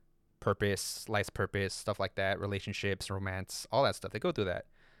being, purpose, life's purpose, stuff like that, relationships, romance, all that stuff. They go through that.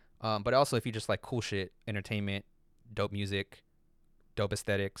 But also if you just like cool shit, entertainment, dope music, dope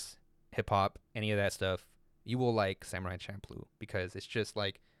aesthetics, hip hop, any of that stuff, you will like Samurai Champloo, because it's just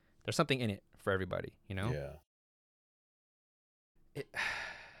like there's something in it for everybody, you know? Yeah.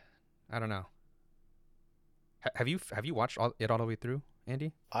 I don't know. Have you watched it all the way through,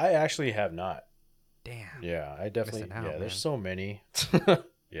 Andy? I actually have not. Damn. Yeah, I definitely. Missing out, There's man. so many.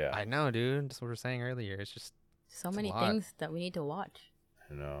 Yeah. I know, dude. That's what we were saying earlier. It's just So It's a many lot. things that we need to watch.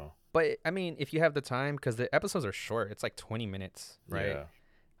 I know. But I mean, if you have the time, because the episodes are short, it's like 20 minutes, right?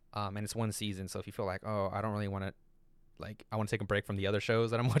 Yeah. And it's one season, so if you feel like, oh, I don't really want to, like, I want to take a break from the other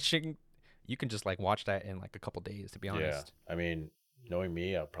shows that I'm watching, you can just like watch that in like a couple days, to be honest. Yeah. I mean, knowing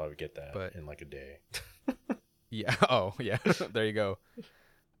me, I'll probably get that But- in like a day. Yeah. Oh, yeah. There you go.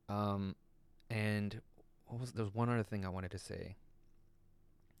 And there's one other thing I wanted to say.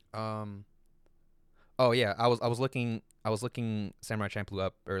 Oh yeah, I was looking Samurai Champloo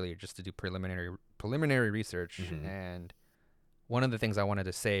up earlier just to do preliminary research, Mhm. and one of the things I wanted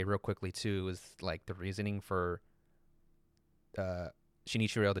to say real quickly too is like the reasoning for uh,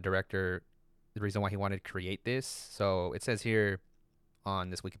 Shinichiro, the director, the reason why he wanted to create this. So it says here on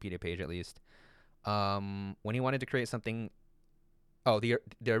this Wikipedia page, at least, when he wanted to create something. Oh, the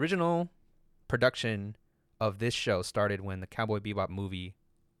original production of this show started when the Cowboy Bebop movie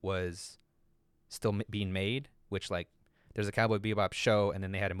was still being made, which like there's a Cowboy Bebop show and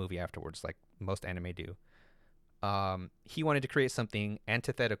then they had a movie afterwards, like most anime do. He wanted to create something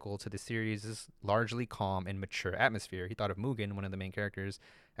antithetical to the series' largely calm and mature atmosphere. He thought of Mugen, one of the main characters,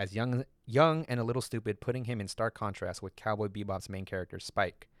 as young and a little stupid, putting him in stark contrast with Cowboy Bebop's main character,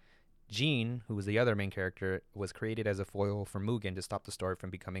 Spike. Gene, who was the other main character, was created as a foil for Mugen to stop the story from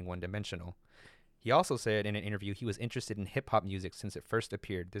becoming one-dimensional. He also said in an interview he was interested in hip-hop music since it first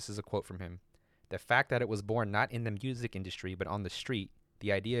appeared. This is a quote from him. The fact that it was born not in the music industry but on the street,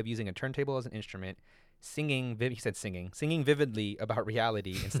 the idea of using a turntable as an instrument, singing vividly about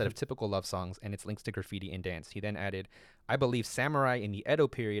reality instead of typical love songs, and its links to graffiti and dance. He then added, I believe samurai in the Edo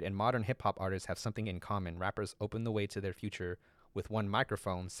period and modern hip-hop artists have something in common. Rappers opened the way to their future with one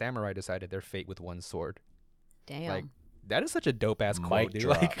microphone. Samurai decided their fate with one sword. Damn. Like, that is such a dope-ass quote, Mic dude.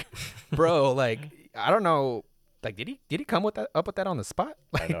 drop. Like, bro, like, I don't know. Like, did he come up with that on the spot?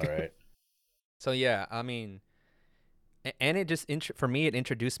 I Like, know, right? so yeah, I mean, and it just for me it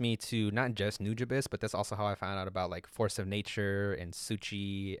introduced me to not just Nujabes, but that's also how I found out about like Force of Nature and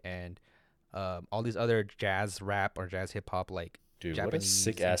Suchi and all these other jazz rap or jazz hip hop like Dude, what a Japanese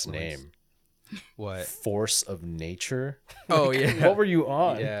sick ass influence. name. What? Force of Nature. Oh Like, yeah. What were you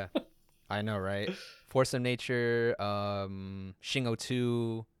on? Yeah, I know, right? Force of Nature, Shingo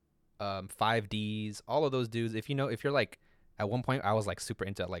 2, 5Ds, all of those dudes. If you're like, at one point I was like super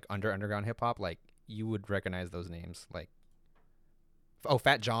into like underground hip hop, like you would recognize those names. Like, oh,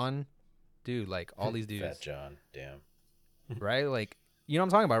 Fat John, dude, like all these dudes, Fat John. Damn. right? Like, you know what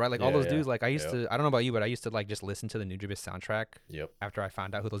I'm talking about, right? Like all Yeah, those yeah. dudes. Like I used Yep. to, I don't know about you, but I used to like just listen to the Nujabes soundtrack Yep. after I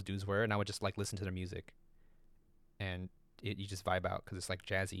found out who those dudes were, and I would just like listen to their music, and you just vibe out because it's like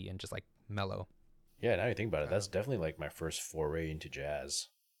jazzy and just like mellow. Yeah, now you think about it, that's definitely like my first foray into jazz.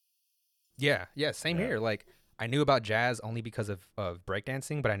 Yeah, same Yeah. here. Like I knew about jazz only because of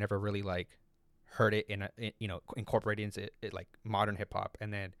breakdancing, but I never really like heard it incorporated into it like modern hip hop.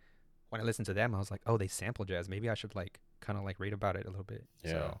 And then when I listened to them, I was like, oh, they sample jazz. Maybe I should like kind of like read about it a little bit.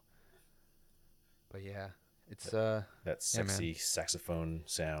 Yeah. So, but yeah, it's That yeah, sexy saxophone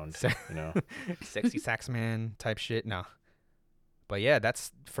sound, Sa- you know? sexy sax man type shit. No, but yeah,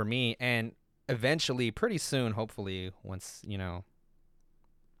 that's for me. And eventually, pretty soon, hopefully, once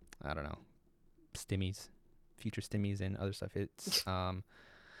I don't know, future stimmies and other stuff hits, I'm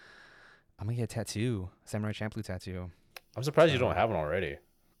gonna get a tattoo, Samurai Champloo tattoo. I'm surprised you So- don't have one already.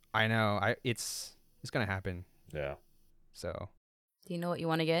 I know, it's gonna happen. Yeah. So Do you know what you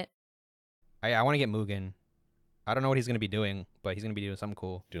want to get? I want to get Mugen. I don't know what he's gonna be doing, but he's gonna be doing something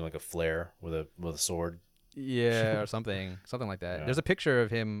cool. Doing like a flare with a sword. Yeah, or something like that. Yeah. There's a picture of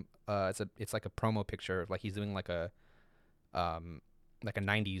him. It's like a promo picture of like he's doing like a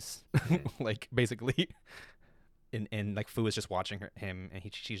 90s, like basically, and like Fu is just watching him, and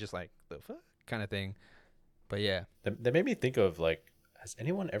she's just like the fuck kind of thing. But yeah, That made me think of like, has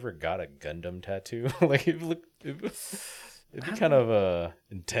anyone ever got a Gundam tattoo? Like it'd be kind of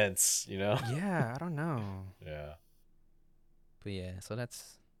intense, you know? yeah, I don't know. Yeah. But yeah, so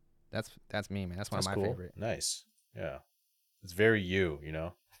that's me, man. That's one That's of my cool. favorite. Nice. Yeah. It's very you, you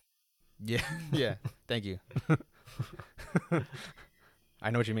know? Yeah, yeah. Thank you. I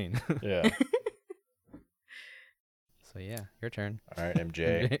know what you mean. Yeah. So yeah, your turn. All right,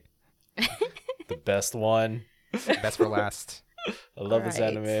 MJ. The best one. Best for last. I love this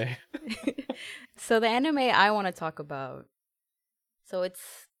Alright. anime. So the anime I want to talk about. So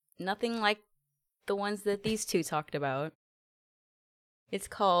it's nothing like the ones that these two talked about. It's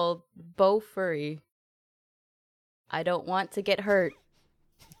called Bow Furry. I don't want to get hurt,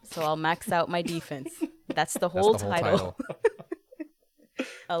 so I'll max out my defense. That's the whole, title.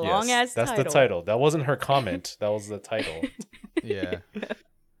 A long ass That's title. the title. That wasn't her comment. That was the title. Yeah.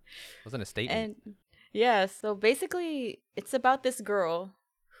 Wasn't a statement. And yeah, so basically it's about this girl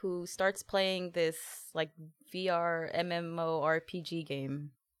who starts playing this like VR MMORPG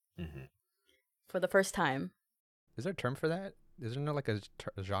game Hmm. for the first time. Is there a term for that? Is there no like a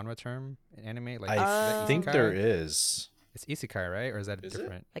genre term in anime? Like I is it think isekai? there is. It's isekai, right? Or is that Is it?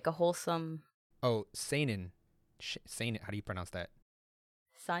 different? Like a wholesome Oh, seinen. Seinen. How do you pronounce that?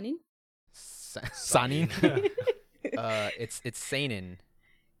 Sanin? Sanin. It's seinen.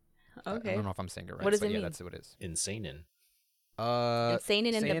 I Okay. don't know if I'm saying it right. What does but it yeah, mean? that's what it is. Insanin. Insane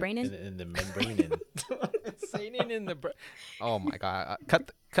in the Seinen brain In the membrane. Seinen in the Oh my god.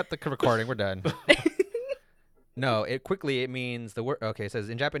 Cut the recording. We're done. No, it means the word. Okay, it says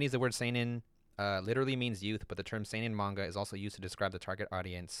in Japanese the word seinen literally means youth, but the term seinen manga is also used to describe the target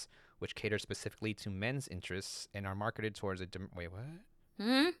audience, which caters specifically to men's interests and are marketed towards a wait, what?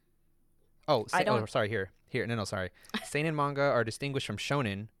 Hmm? Oh, I don't. sorry. Here. No, sorry. Seinen manga are distinguished from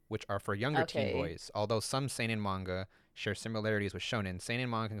shonen, which are for younger teen Okay. boys. Although some seinen manga share similarities with shonen, seinen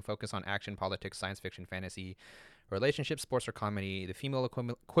manga can focus on action, politics, science fiction, fantasy, relationships, sports, or comedy. The female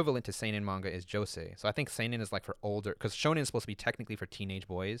equivalent to seinen manga is josei. So I think seinen is like for older, because shonen is supposed to be technically for teenage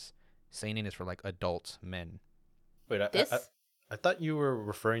boys. Seinen is for like adult men. Wait, This, I thought you were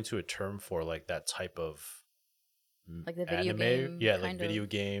referring to a term for like that type of like the video anime. game Yeah, like kind video of.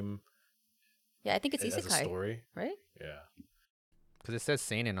 game Yeah, I think it's as a isekai, story. right? Yeah. Because it says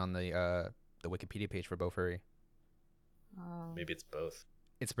seinen on the Wikipedia page for Bofuri. Oh, Maybe it's both.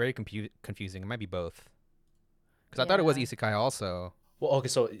 It's very confusing. It might be both. Because I thought it was yeah. isekai also. Well, okay,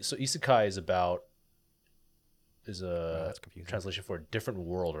 so isekai is Oh, a that's confusing. translation for a different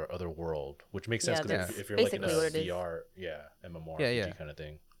world or other world, which makes sense Yeah, because that's if you're like in a basically what it is. VR, yeah, MMORPG Yeah. kind of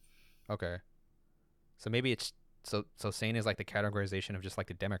thing. Okay. So maybe it's so seinen is like the categorization of just like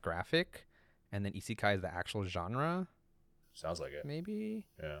the demographic, and then isekai is the actual genre. Sounds like it. Maybe.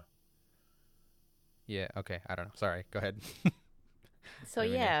 Yeah. Yeah. Okay. I don't know. Sorry. Go ahead. So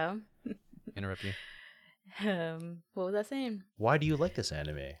Didn't mean to yeah. interrupt you. What was I saying? Why do you like this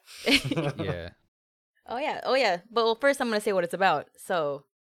anime? Yeah. Oh yeah. But well, first I'm gonna say what it's about. So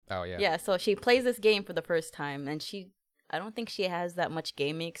Oh yeah. yeah, so she plays this game for the first time, and I don't think she has that much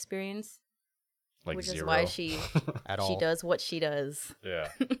gaming experience, Like which zero. is why she At all. does what she does. Yeah.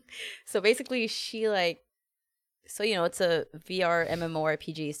 So basically, she so it's a VR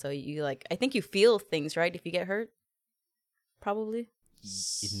MMORPG. So you I think you feel things, right? If you get hurt, probably.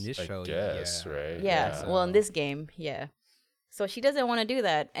 Initially, I guess, yeah. right? Yeah. Well, in this game, yeah. So she doesn't want to do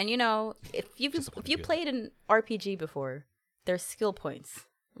that, and if Just wanna if you do it. played an RPG before, there's skill points,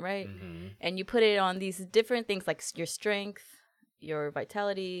 right? Mm-hmm. And you put it on these different things like your strength, your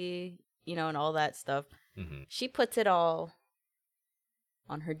vitality, and all that stuff. Mm-hmm. She puts it all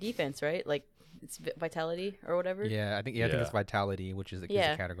on her defense, right? Like it's vitality or whatever. Yeah, I think it's Yeah. vitality, which is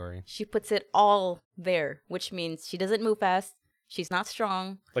Yeah. the category. She puts it all there, which means she doesn't move fast. She's not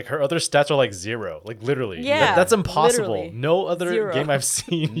strong. Like her other stats are like zero, like literally. Yeah, That's impossible. literally. No other Zero. game I've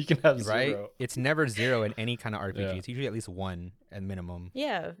seen you can have Right? zero. It's never zero in any kind of RPG. Yeah. It's usually at least one at minimum.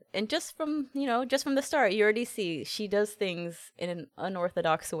 Yeah, and just from the start, you already see she does things in an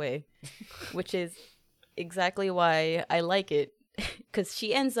unorthodox way, which is exactly why I like it, because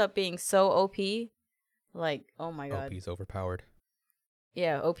she ends up being so OP. Like, oh my god. OP is overpowered.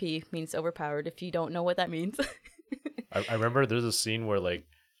 Yeah, OP means overpowered. If you don't know what that means. I remember there's a scene where like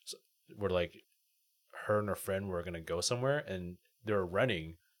her and her friend were gonna go somewhere and they were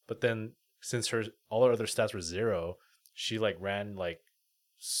running, but then since all her other stats were zero, she like ran like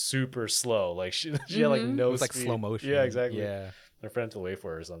super slow. Like she had like Mhm. no It was like speed. slow motion. Yeah, exactly. Yeah. Her friend had to wait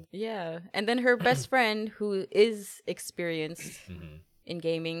for her or something. Yeah, and then her best friend, who is experienced Mm-hmm. in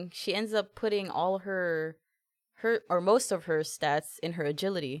gaming, she ends up putting all her or most of her stats in her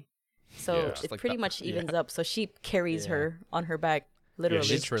agility. So Yeah. it Just like pretty the- much evens up. So she carries Yeah. her on her back, literally.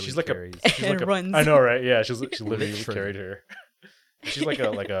 Yeah, Literally she's like carries. she's And like runs. I know, right? Yeah, she literally Literally. carried her. She's like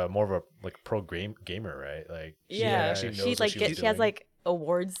a more of a like pro gamer, right? Like she Yeah, actually knows she's what like she was she has doing. like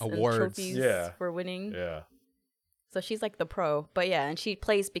awards and Awards. trophies Yeah. for winning. Yeah. So she's like the pro. But yeah, and she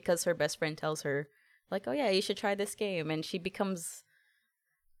plays because her best friend tells her, like, oh yeah, you should try this game, and she becomes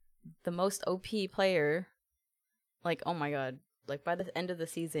the most OP player. Like, oh my god. Like by the end of the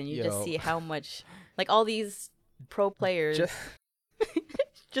season, you just Yo. see how much like all these pro players Just-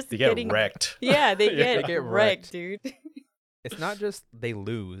 just They get getting wrecked. Yeah, they Yeah. get, They get wrecked, wrecked. dude. It's not just they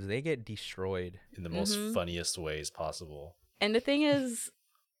lose; they get destroyed. In the most Mhm. funniest ways possible. And the thing is,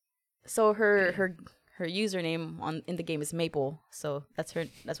 so her username in the game is Maple. So that's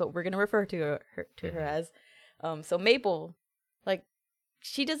what we're gonna refer to her as. So Maple, like,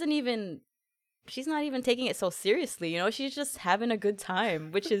 she's not even taking it so seriously. She's just having a good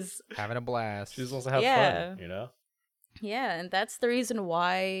time, which is Having a blast. She just wants to have Yeah. fun, you know? yeah, and that's the reason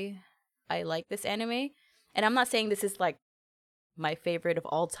why I like this anime. And I'm not saying this is like my favorite of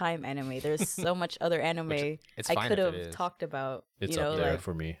all time anime. There's so much other anime It's I fine could if have it is. talked about. It's you know, up there like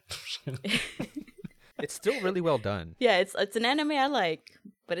for me. It's still really well done. yeah, it's an anime I like,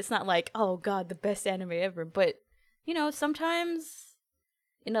 but it's not like, oh god, the best anime ever. But sometimes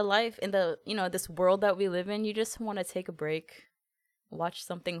in this world that we live in, you just want to take a break, watch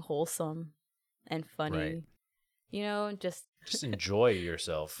something wholesome and funny. Right. You know, just Just enjoy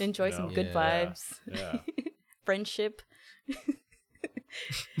yourself. enjoy you some know? good Yeah. vibes, Yeah. friendship.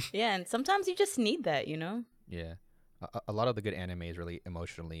 Yeah, and sometimes you just need that, you know? Yeah. A lot of the good anime is really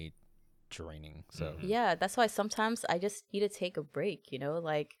emotionally draining. So Mhm. Yeah, that's why sometimes I just need to take a break, you know?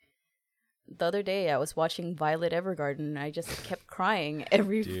 Like the other day I was watching Violet Evergarden and I just kept crying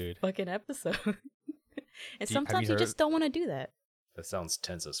every Dude. fucking episode. And Have you sometimes you heard? just don't want to do that. That sounds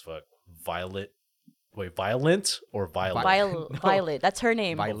tense as fuck. Violet. Wait, violent or violet? No. Violet, that's her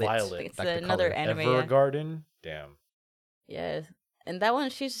name. Oh, Violet. It's like the another color. anime. Yeah. Evergarden? Damn. Yeah. And that one,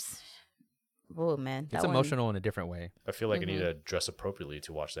 she's. Oh, man. It's That one. emotional in a different way. I feel like I need to dress appropriately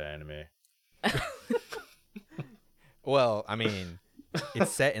to watch that anime. Well, I mean,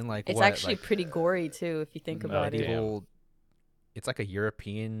 it's set in like It's what, actually like pretty gory, too, if you think about it. damn. medieval. It's like a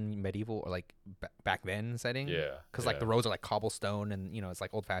European medieval or like back then setting. Yeah. Because like the roads are like cobblestone and you know it's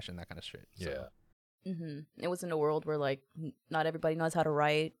like old fashioned, that kind of shit. So. Yeah. It was in a world where, like, not everybody knows how to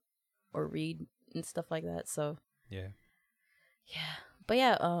write or read and stuff like that. So, Yeah. yeah. But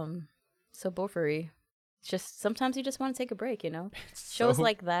yeah, so Bofuri. Just sometimes you just want to take a break, you know? It's Shows so-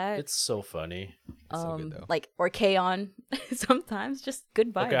 like that. It's so funny. it's so good though. Like or K-On! Sometimes just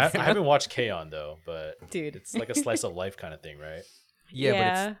good vibes. Okay, I haven't watched K-On! Though, but Dude. it's like a slice of life kind of thing, right?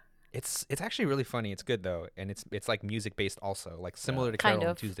 Yeah, but it's actually really funny. It's good though, and it's like music based also, like similar to Kind Carol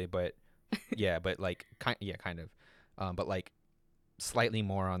on of. Tuesday, but yeah, but like kind of, but like slightly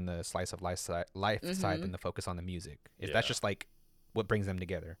more on the slice of life side than the focus on the music. That's Yeah. just like what brings them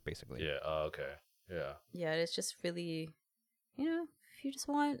together, basically. Yeah. Okay. Yeah. Yeah, it's just really, you know, if you just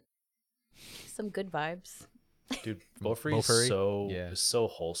want some good vibes. Dude, Bofuri Bofuri? is so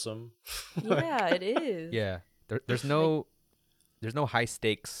wholesome. Yeah, it is. Yeah, there's no high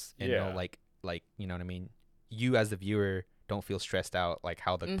stakes and Yeah. no like you know what I mean. You as the viewer don't feel stressed out like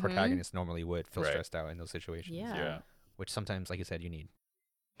how the protagonist normally would feel Right. stressed out in those situations. Yeah. Yeah. Which sometimes, like you said, you need.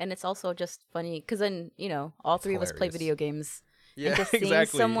 And it's also just funny because then, you know, all three of us play hilarious. video games. Yeah, And just seeing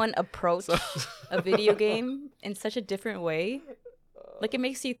someone approach a video game in such a different way, like it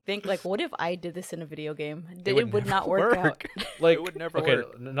makes you think, like, what if I did this in a video game? It would not work out. Like, It would never okay,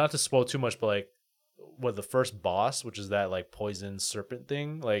 work. not to spoil too much, but like, what the first boss, which is that like poison serpent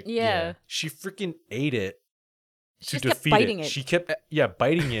thing, like, Yeah. she freaking ate it She to just kept defeat biting it. it. She kept,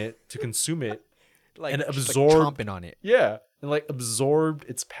 biting it to consume it. like and just, absorb- like, chomping on it. Yeah, and like absorbed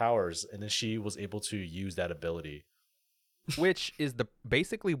its powers, and then she was able to use that ability. Which is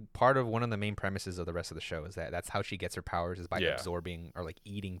basically part of one of the main premises of the rest of the show is that's how she gets her powers is by Yeah. absorbing or like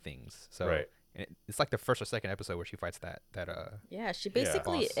eating things. So Right. it's like the first or second episode where she fights that Yeah, she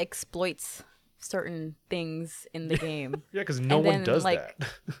basically boss. exploits certain things in the game. Yeah, because no And one then, does like, that.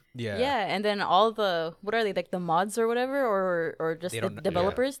 Yeah, and then all the what are they, like the mods or whatever, or just They the don't kn-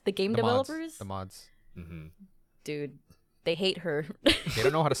 developers, the game developers? the mods. Mm-hmm. Dude, they hate her. They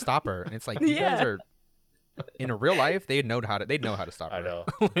don't know how to stop her, and it's like you guys Yeah. are in a real life. They'd know how to stop her. I know.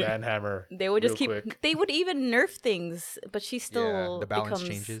 Banhammer. They would just real keep. quick. They would even nerf things, but she still the balance becomes,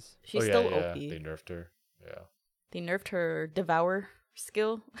 changes. She's Oh, yeah, still yeah. OP. They nerfed her. Yeah. They nerfed her devour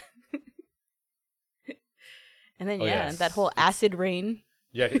skill. And then Oh, yeah. and that whole acid rain.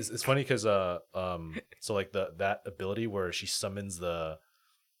 Yeah, it's funny because so like that ability where she summons that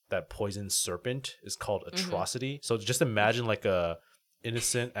poison serpent is called Atrocity. So just imagine like a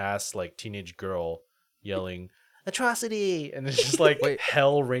innocent ass like teenage girl yelling Atrocity, and it's just like Wait.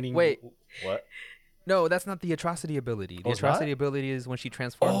 hell raining. Wait. What? No, that's not the atrocity ability. The Oh, it's not? atrocity ability is when she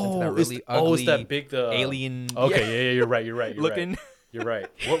transforms into that really it's ugly that big the alien. Okay, yeah, you're right. You're looking. right. You're right.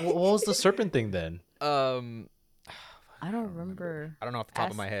 What was the serpent thing then? I don't remember. I don't know off the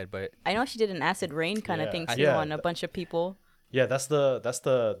top of my head, but I know she did an acid rain kind of Yeah. thing too Yeah. on a bunch of people. Yeah, that's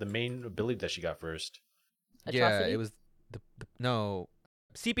the main ability that she got first. yeah, Atrocity? it was the no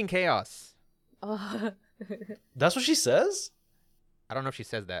seeping chaos. Oh. That's what she says? I don't know if she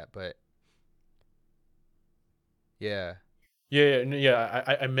says that, but yeah.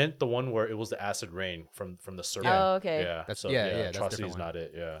 I meant the one where it was the acid rain from the serpent. Oh, okay. Yeah, That's- so, yeah, yeah, that's a Atrocity different is one. not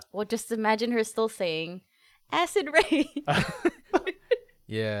it. Yeah, Well, just imagine her still saying acid rain.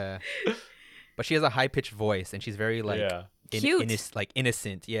 Yeah. But she has a high pitched voice and she's very like yeah, Cute.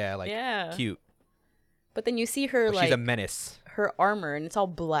 innocent. Yeah, like Yeah. cute. But then you see her But like she's a menace. her armor and it's all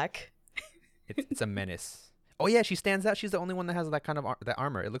black. It's a menace. Oh yeah, she stands out. She's the only one that has that kind of that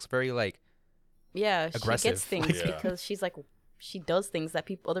armor. It looks very like Yeah, she Aggressive. gets things Yeah. because she's like she does things that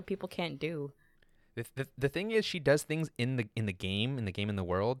other people can't do. the thing is she does things in the game in the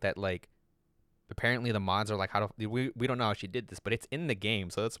world that like apparently the mods are like how to we don't know how she did this, but it's in the game,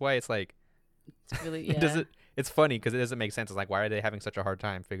 so that's why it's like It's really it yeah. doesn't it's funny because it doesn't make sense. It's like why are they having such a hard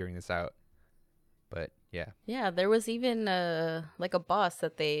time figuring this out? But yeah. Yeah, there was even like a boss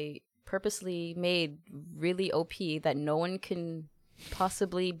that they purposely made really OP that no one can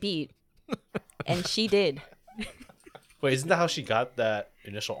possibly beat, and she did. Wait, isn't that how she got that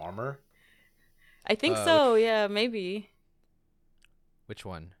initial armor? I think Uh, so. which Yeah, maybe which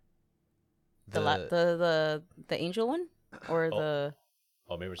one? the the angel one or Oh, the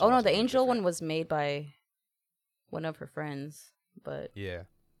oh, maybe we're oh talking no, about the something angel different. one was made by one of her friends. But Yeah.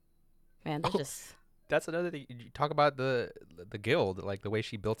 man, there's Oh, just that's another thing. You talk about the guild, like the way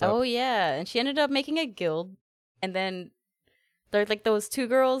she built up. oh yeah, and she ended up making a guild, and then they're like those two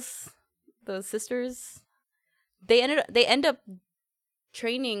girls, those sisters. They end up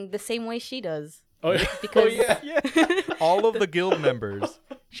training the same way she does Oh, yeah. Oh, because yeah. Yeah. All of the guild members,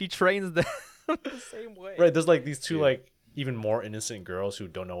 she trains them the same way. Right, there's like these two Yeah. like even more innocent girls who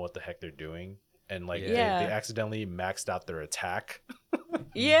don't know what the heck they're doing, and like Yeah. they Yeah. accidentally maxed out their attack.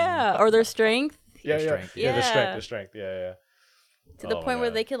 yeah, or their strength. Yeah, Their yeah, strength, yeah. Their strength, Yeah. their strength. Yeah, yeah. To the Oh my point where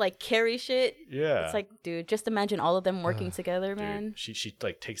God. they could like carry shit. Yeah. It's like, dude, just imagine all of them working together, Dude, man. she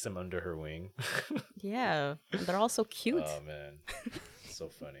like takes them under her wing. Yeah, and they're all so cute. Oh man, so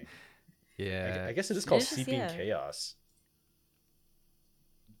funny. Yeah. I guess it is called It's just- seeping yeah. chaos.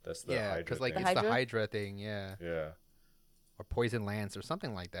 That's the Yeah, Hydra because like thing. it's the Hydra? Hydra thing, yeah, Yeah, or Poison Lance or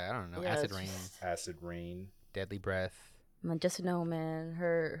something like that. I don't know. Yeah, Acid it's Rain, just- acid rain. Deadly Breath. Man, just know, man,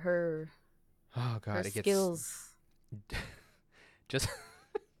 her Oh god, her it gets skills. just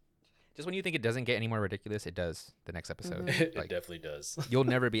just when you think it doesn't get any more ridiculous, it does. The next episode, It like definitely does. you'll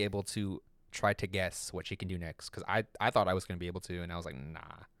never be able to try to guess what she can do next. Because I thought I was gonna be able to, and I was like, nah.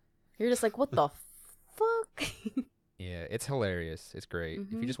 You're just like, what the fuck? Yeah, it's hilarious. It's great.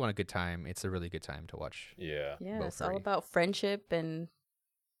 If you Mhm. just want a good time, it's a really good time to watch. Yeah. Yeah, Both it's all free. about friendship and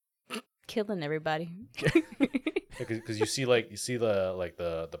killing everybody. Because you see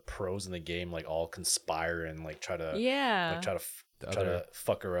the pros in the game like all conspire and like try to yeah, like try The to other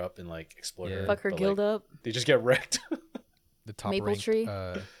fuck her up and like exploit Yeah. her. fuck her but, guild like, up. They just get wrecked. the top Maple ranked Tree.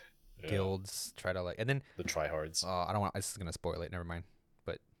 Yeah. guilds try to like, and then The tryhards. I don't want. This is gonna spoil it. Never mind.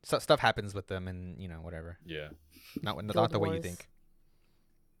 But stuff happens with them, and whatever. Yeah. Not Guild the way you wars. think.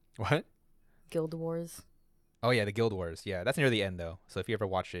 What? Guild wars. Oh yeah, the Guild Wars. Yeah, that's near the end though. So if you ever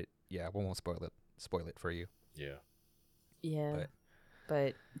watch it, yeah, we won't spoil it for you. Yeah. Yeah,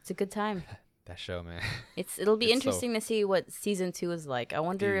 but it's a good time. That show, man. It'll be It's so- interesting to see what season 2 is like. I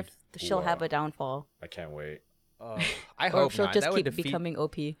wonder Dude, if she'll have wow. a downfall, I can't wait. I or hope if she'll not. just That would keep defeat. becoming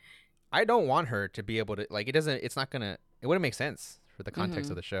OP. I don't want her to be able to like. It doesn't. It's not gonna. It wouldn't make sense for the context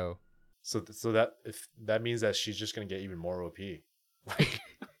Mhm. of the show. So that if that means that she's just gonna get even more OP. Like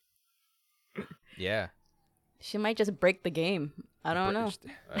Yeah. She might just break the game. I don't know.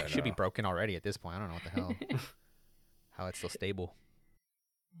 I It should be know. broken already at this point. I don't know what the hell. How it's still stable.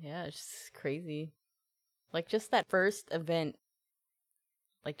 Yeah, it's just crazy. Like just that first event,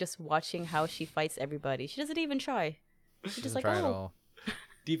 like just watching how she fights everybody. She doesn't even try. She's just like, Try it oh, all.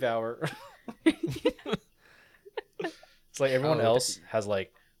 Devour. It's like everyone Oh, else has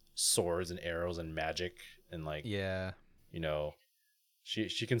like swords and arrows and magic and like Yeah. you know, she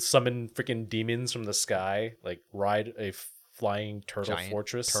can summon freaking demons from the sky, like ride a flying turtle Giant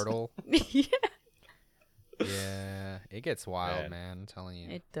fortress. turtle. yeah, Yeah. It gets wild, Man. man. I'm telling you.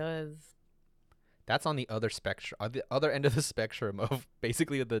 it does. That's on the other spectrum, the other end of the spectrum of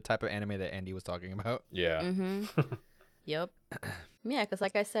basically the type of anime that Andy was talking about. Yeah. Mm-hmm. Yep. Yeah, because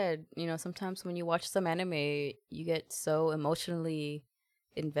like I said, sometimes when you watch some anime, you get so emotionally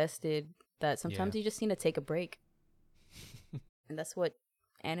invested that sometimes Yeah. you just need to take a break. And that's what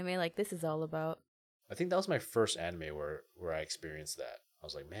anime like this is all about. I think that was my first anime where I experienced that. I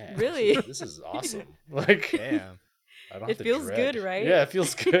was like, man, Really? this is awesome. Like, Damn. I don't have It to feels dread. good, right? Yeah, it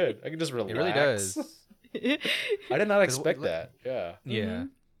feels good. I can just relax. It really does. I did not 'Cause expect li- that. Yeah. Yeah.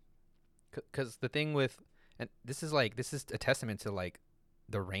 Because the thing with, and this is a testament to like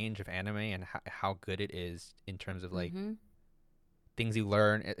the range of anime and how good it is in terms of like Mhm. things you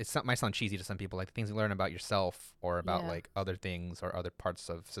learn. It's not might sound cheesy to some people, like things you learn about yourself or about Yeah. like other things or other parts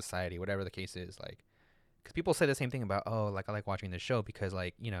of society, whatever the case is. Like, because people say the same thing about, oh, like I like watching this show because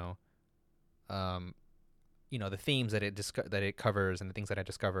like the themes that it covers and the things that I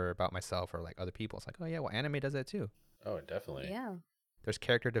discover about myself or like other people. It's like, oh yeah, well, anime does that too. Oh, definitely. Yeah. There's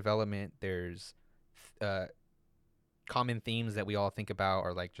character development. There's common themes that we all think about,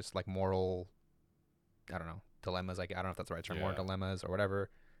 or like just like moral, I don't know, dilemmas. Like I don't know if that's the right term, moral Yeah. dilemmas or whatever.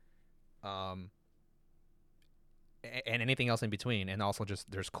 And anything else in between, and also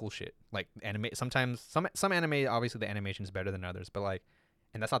just there's cool shit like anime. Sometimes some anime, obviously the animation is better than others, but like,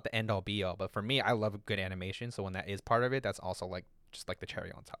 and that's not the end all be all. But for me, I love good animation, so when that is part of it, that's also like just like the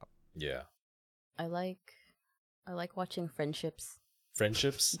cherry on top. Yeah. I like watching friendships.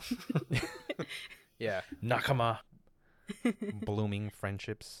 Friendships, Yeah. nakama. Blooming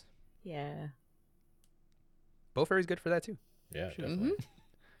friendships. Yeah. Bofurry's good for that too. Yeah, Shoot. definitely.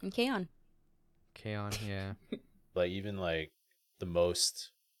 And K-On. K-On, yeah. Like even like the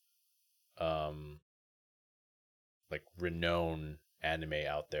most um like renowned anime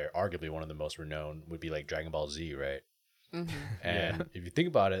out there, arguably one of the most renowned would be like Dragon Ball Z, right? Mm-hmm. And Yeah. if you think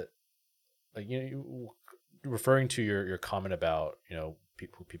about it, like referring to your comment about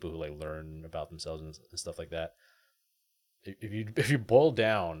people who like learn about themselves and stuff like that. If you boil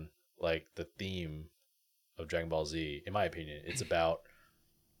down like the theme of Dragon Ball Z, in my opinion, it's about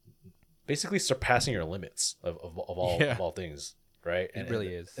basically surpassing your limits Yeah. of all things, right? It really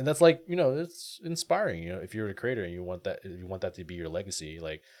is. and that's like it's inspiring. If you're a creator and you want that to be your legacy,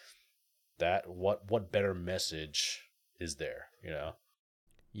 like that, what better message is there?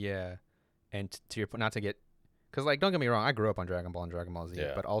 Yeah. And to your point, not to get, because like, don't get me wrong, I grew up on Dragon Ball and Dragon Ball Z,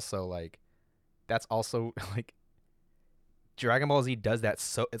 Yeah. but also like, that's also like, Dragon Ball Z does that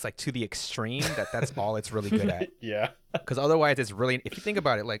so it's like to the extreme that's all it's really good at. Yeah, Because otherwise, it's really, if you think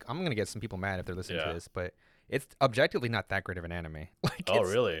about it, like, I'm gonna get some people mad if they're listening Yeah. to this, but it's objectively not that great of an anime. Like, oh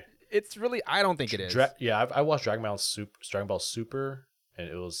it's, really? It's really, I don't think it is. Yeah, I watched Dragon Ball Super, and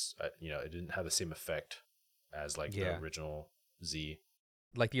it was it didn't have the same effect as like Yeah. the original Z.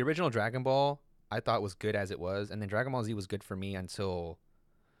 Like the original Dragon Ball, I thought was good as it was, and then Dragon Ball Z was good for me until,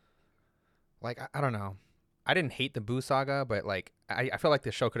 like, I don't know. I didn't hate the Buu saga, but like I feel like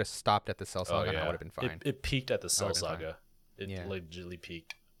the show could have stopped at the Cell Oh saga and I yeah, would have been fine. it peaked at the Cell would've been fine. saga. It Yeah. legitimately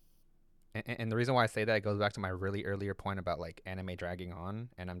peaked. And the reason why I say that, it goes back to my really earlier point about like anime dragging on,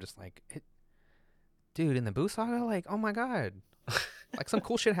 and I'm just like, dude, in the Buu saga, like, oh my god, like some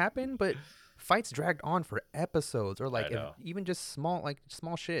cool shit happened, but fights dragged on for episodes, or like even just small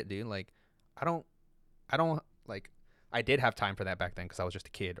shit, dude. Like, I don't like. I did have time for that back then because I was just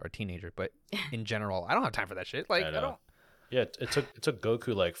a kid or a teenager, but in general, I don't have time for that shit. Like, I don't. Yeah, it took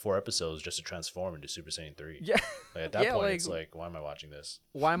Goku like 4 episodes just to transform into Super Saiyan 3. Yeah. Like, at that Yeah, point, like, it's like, why am I watching this?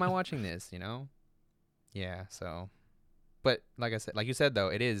 Why am I watching this? Yeah. So, but like I said, like you said though,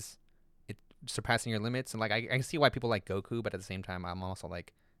 it's surpassing your limits, and like I see why people like Goku, but at the same time, I'm also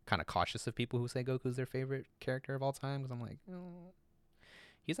like kind of cautious of people who say Goku's their favorite character of all time, because I'm like, oh,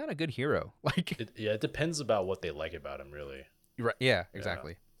 he's not a good hero. Like, It depends about what they like about him, really. right? Yeah,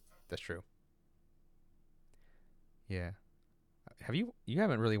 exactly. That's true. Yeah. You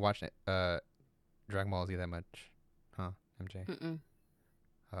haven't really watched Dragon Ball Z that much, huh, MJ? Mm-mm.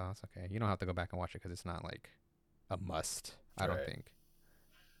 Oh, that's okay. You don't have to go back and watch it because it's not like a must. I don't Right. think.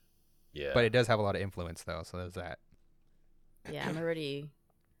 Yeah. But it does have a lot of influence though, so there's that. Yeah, I'm already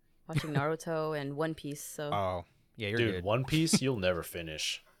watching Naruto and One Piece, so Oh, yeah, you're Dude, good. One Piece, you'll never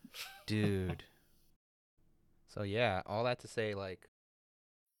finish. Dude. So yeah, all that to say, like,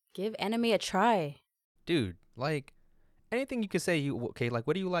 give anime a try. dude, like, anything you could say, like,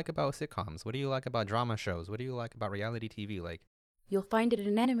 what do you like about sitcoms? What do you like about drama shows? What do you like about reality TV? Like, You'll find it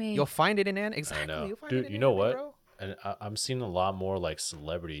in anime. you'll find it in I know. You'll find Dude, it in you know anime, what? bro. And I'm seeing a lot more like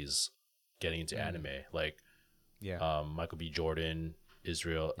celebrities getting into Mm. anime, like Yeah, Michael B. Jordan,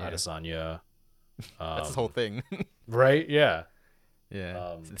 Israel Yeah. Adesanya. that's the whole thing. Right? Yeah.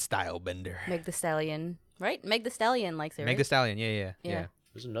 Yeah, it's the style bender. Meg the Stallion, right? Meg the Stallion likes it, Meg right? the Stallion, yeah. Yeah.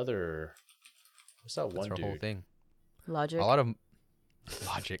 There's another. What's that That's one her dude? whole thing. Logic. A lot of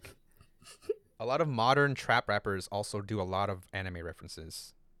logic. A lot of modern trap rappers also do a lot of anime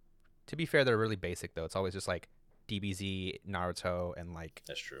references. To be fair, they're really basic though. It's always just like DBZ, Naruto, and like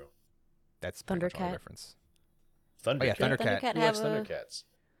That's true. that's pretty much all the Thundercat. reference. Thundercat. Oh yeah, Thundercat. Thundercat Who have likes a Thundercats?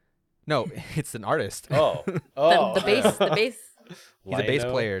 No, it's an artist. Oh. Oh. the bass He's a bass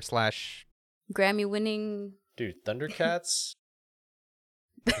Lino. player slash. Grammy winning. Dude, Thundercats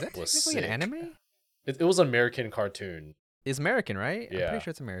Is that was technically an sick. anime? It was an American cartoon. It's American, right? I'm Yeah. pretty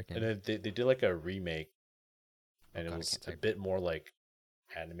sure it's American. And then they did like a remake, and God, I it was can't a type. bit more like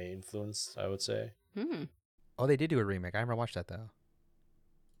anime influence, I would say. Oh, they did do a remake. I never watched that though.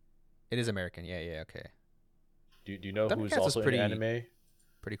 It is American. Yeah, okay. Do you know who's Thundercats was also pretty- in anime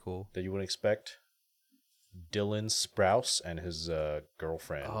Pretty cool. that you wouldn't expect? Dylan Sprouse and his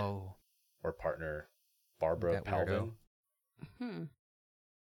girlfriend Oh, or partner, Barbara That weirdo. Palvin.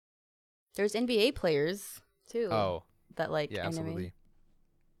 There's NBA players too. oh, that like yeah, anime. absolutely.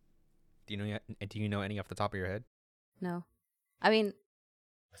 Do you know any off the top of your head? No, I mean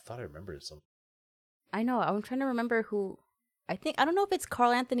I thought I remembered some. I know. I'm trying to remember who. I don't know if it's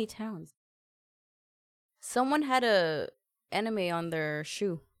Carl Anthony Towns. Someone had a anime on their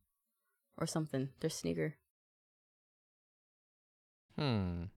shoe, or something. Their sneaker.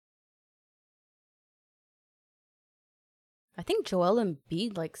 I think Joel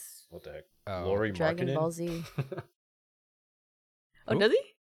Embiid likes What the heck? Oh. Lori Dragon Markkinen. Ball Z. Oh, Who? does he?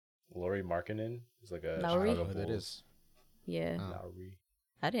 Lori Markkinen is like a Lowry? I don't know Chicago who that Bulls. is. Yeah. Oh. Lowry.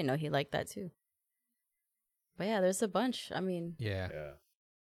 I didn't know he liked that too. But yeah, there's a bunch. I mean, Yeah.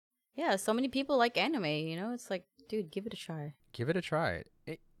 yeah, so many people like anime, you know? It's like, dude, give it a try. Give it a try.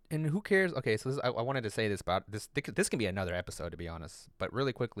 And who cares? Okay, so I wanted to say this about this. This can be another episode, to be honest. But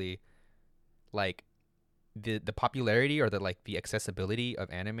really quickly, like the popularity or the accessibility of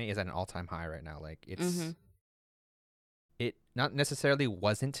anime is at an all time high right now. Like Mhm. it not necessarily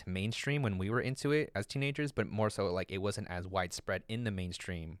wasn't mainstream when we were into it as teenagers, but more so like it wasn't as widespread in the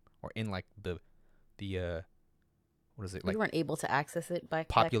mainstream or in like the what is it We like weren't able to access it back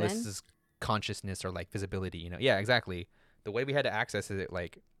then. populace's consciousness or like visibility, you know? Yeah, exactly. The way we had to access it,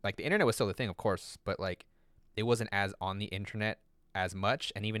 like the internet was still the thing, of course, but like it wasn't as on the internet as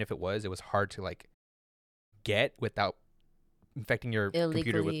much, and even if it was hard to like get without infecting your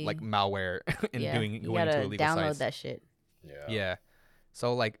computer with Illegally. like malware and Yeah, going you into gotta illegal download sites. that shit. Yeah. Yeah.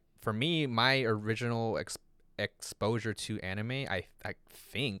 So like for me, my original exposure to anime, I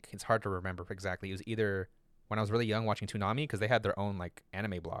think it's hard to remember exactly. It was either when I was really young watching Toonami because they had their own like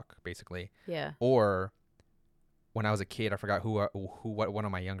anime block basically, Yeah. or when I was a kid. I forgot what one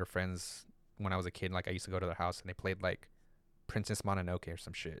of my younger friends when I was a kid. Like I used to go to their house and they played like Princess Mononoke or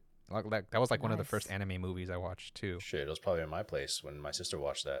some shit. Like that was like one of the first Nice. anime movies I watched too. Shit, it was probably in my place when my sister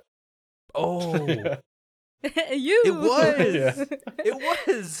watched that. Oh, You. it was. Yeah. It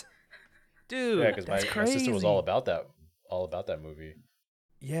was. Dude, Yeah, because that's my sister was crazy. all about that movie.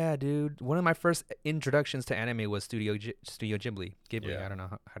 Yeah, dude. One of my first introductions to anime was Studio Ghibli. Ghibli. Yeah. I don't know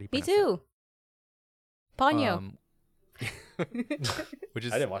how do you Me pronounce too. that. Ponyo. Which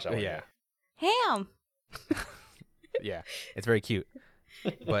is I didn't watch that one. Yeah, Ham. yeah. It's very cute.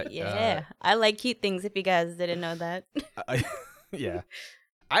 But Yeah. I like cute things if you guys didn't know that. yeah,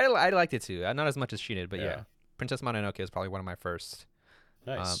 I liked it too. Not as much as she did, but yeah. Yeah. Princess Mononoke is probably one of my first.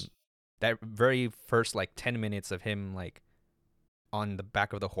 Nice. That very first like 10 minutes of him like on the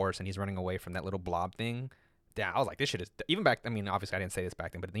back of the horse and he's running away from that little blob thing. Yeah, I was like, this shit is even back. I mean, obviously I didn't say this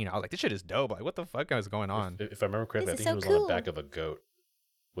back then, but you know, I was like, this shit is dope. Like, what the fuck is going on? If I remember correctly, I This think is he so was on cool. the back of a goat,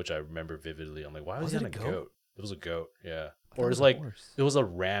 which I remember vividly. I'm like, why was Was he it on a a goat? goat? It was a goat, yeah. I thought Or it it's was a like horse. it was a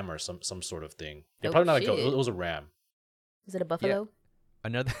ram or some sort of thing. Yeah, Oh, probably not a goat. shit. It was a ram. Is it a buffalo?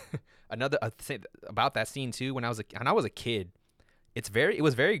 another thing about that scene too. When I was a kid, it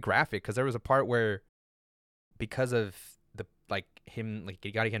was very graphic because there was a part where because of the like him like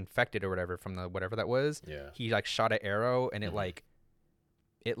he got infected or whatever from the whatever that was, Yeah. he like shot an arrow and Mhm.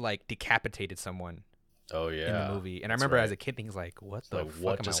 it decapitated someone Oh yeah. in the movie. And I That's remember right. as a kid thinking like, what the Like, fuck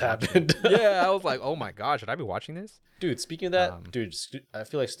what am just I watching? happened? Yeah, I was like, oh my god, should I be watching this? Dude, speaking of that, Um, I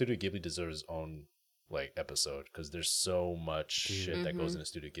feel like Studio Ghibli deserves its own like episode because there's so much shit that goes Mhm. into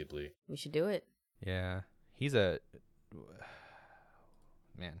Studio Ghibli. We should do it. Yeah, he's a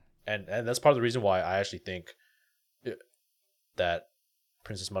man. And that's part of the reason why I actually think that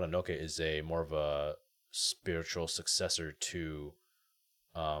Princess Mononoke is a more of a spiritual successor to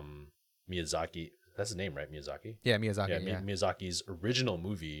Miyazaki. That's his name, right? Miyazaki. Yeah, Miyazaki. Yeah, Yeah, Miyazaki's original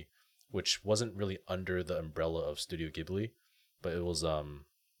movie, which wasn't really under the umbrella of Studio Ghibli, but it was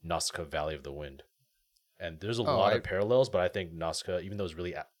Nausicaa Valley of the Wind. And there's a lot of parallels, but I think Nausicaa, even though it's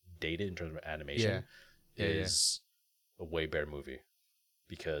really dated in terms of animation, is a way better movie.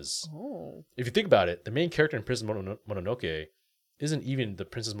 Because Oh. if you think about it, the main character in Princess Mononoke isn't even the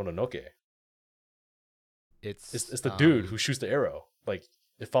Princess Mononoke. it's It's the dude who shoots the arrow. Like,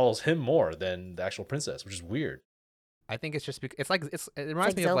 it follows him more than the actual princess, which is weird. I think it's just because it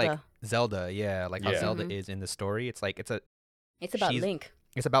reminds like me of like Zelda. Zelda. Yeah, like how Yeah. Zelda Mhm. is in the story. It's like It's about she's- Link.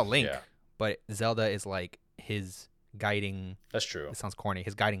 it's about Link, Yeah, but Zelda is like his guiding. that's true. It sounds corny.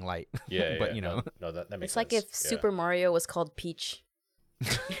 His guiding light. Yeah, but yeah, you know, no, that makes It's like sense. if Super Mario was called Peach.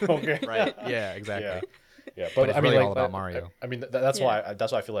 Okay. right? Yeah, exactly. Yeah, But it's I mean, really like, all about Mario. I mean, that's Yeah. why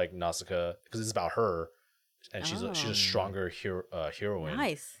I feel like Nausicaa, because it's about her, and she's Oh. a stronger heroine.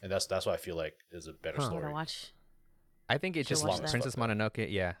 Nice. And that's why I feel like is a better Huh. I want to story. watch. I think it's Should just watch like that. Princess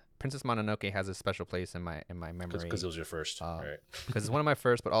Mononoke. Yeah, Princess Mononoke has a special place in my memory Because it was your first, right? because it's one of my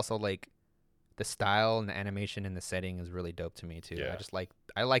first, but also like the style and the animation and the setting is really dope to me too. Yeah.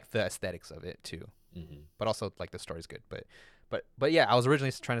 I like the aesthetics of it too, Mm-hmm. but also like the story's good. But yeah, I was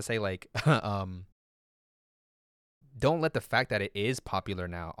originally trying to say like don't let the fact that it is popular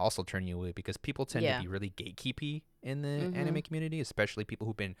now also turn you away because people tend Yeah. to be really gatekeepy in the Mhm. anime community, especially people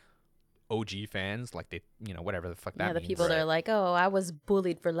who've been OG fans, like they, you know, whatever the fuck that Yeah, the means. people that Right. are like, "Oh, I was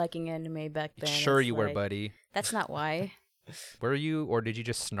bullied for liking anime back then." Sure It's you were, like, buddy. That's not why. Were you, or did you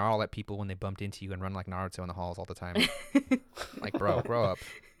just snarl at people when they bumped into you and run like Naruto in the halls all the time? Like, bro, grow up.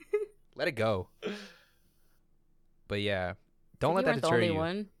 Let it go. But yeah, It's don't like let you that weren't the deter only you.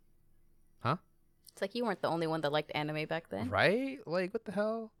 one. Huh? It's like you weren't the only one that liked anime back then. Right? Like, what the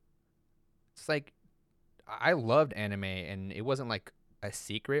hell? It's like, I loved anime, and it wasn't like a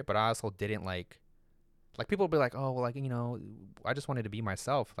secret, but I also didn't like people would be like, oh, well, like, I just wanted to be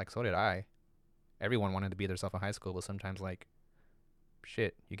myself. Like, so did I. Everyone wanted to be themselves in high school, but sometimes, like,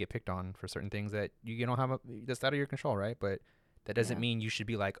 shit, you get picked on for certain things that you don't have, that's out of your control, right? But that doesn't Yeah. mean you should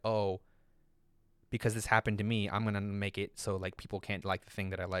be like, oh, because this happened to me, I'm gonna make it so like people can't like the thing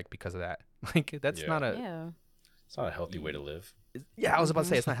that I like because of that. Like, that's Yeah. not a, Yeah. It's not a healthy way to live. yeah, I was about to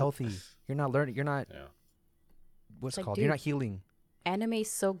say Mhm. it's not healthy. You're not learning. You're not, Yeah. what's It's it like, called? dude, You're not healing. anime's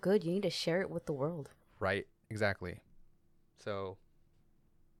so good. You need to share it with the world. Right? Exactly. So,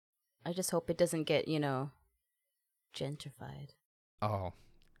 I just hope it doesn't get, gentrified. oh,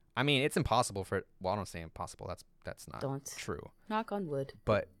 I mean, it's impossible for, well, I don't say impossible. That's not Don't. true. Knock on wood.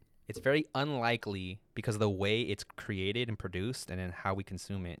 But it's very unlikely because of the way it's created and produced and then how we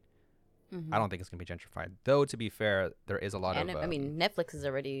consume it. Mm-hmm. I don't think it's gonna be gentrified. Though to be fair, there is a lot of. I mean, Netflix is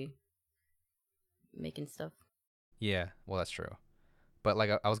already making stuff. Yeah, well, that's true. But like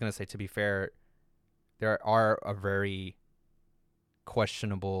I was gonna say, to be fair, there are a very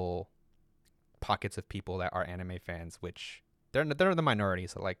questionable pockets of people that are anime fans, which they're the minority.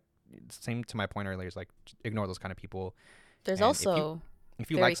 So like, same to my point earlier, is like ignore those kind of people. There's And also if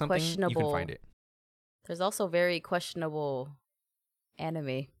you very like something, you can questionable. find it. There's also very questionable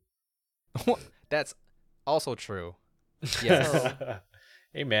anime. That's also true. Yes.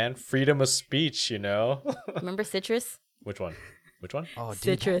 Hey man, freedom of speech, Remember Citrus? Which one? Which one? Oh,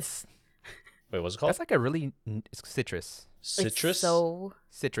 dude, Citrus. Wait, what's it called? that's like a really it's citrus. Citrus? It's so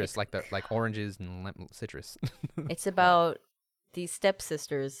Citrus, like the like oranges and citrus. it's about these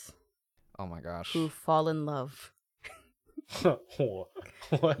stepsisters Oh my gosh. who fall in love.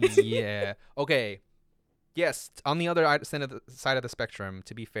 What? Yeah. Okay. Yes. On the other side of the spectrum,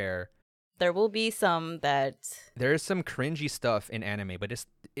 to be fair, There will be some that there is some cringy stuff in anime, but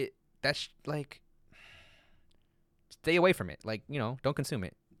that's like, stay away from it. Like, don't consume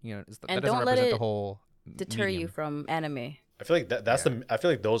it. That And doesn't don't let represent the it whole deter you medium. from anime. I feel like that's Yeah. I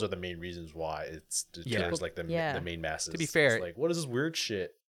feel like those are the main reasons why it's Yeah. deters like Yeah. the main masses. To be fair- it's like, what is this weird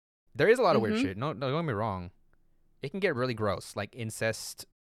shit? There is a lot of weird Mhm. shit. No, don't get me wrong. It can get really gross, like incest,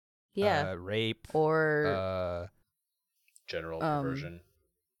 Yeah. rape, Or General perversion.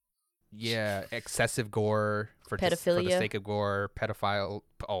 yeah, excessive gore for the Pedophilia. sake of gore, pedophile.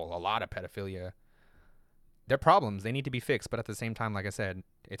 Oh, a lot of pedophilia. They're problems. They need to be fixed, but at the same time, like I said,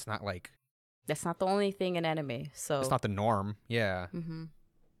 it's not like that's not the only thing in anime. So it's not the norm. Yeah, Mhm.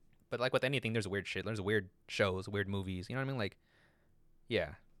 but like with anything, there's weird shit. There's weird shows, weird movies. You know what I mean? Like,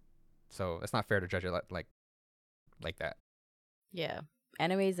 yeah. So it's not fair to judge it like that. Yeah.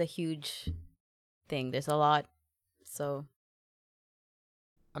 Anime is a huge thing. There's a lot. So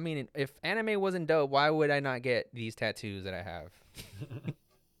I mean, if anime wasn't dope, why would I not get these tattoos that I have?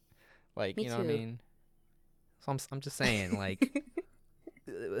 Like, Me you know what I too. mean? So I'm just saying, like,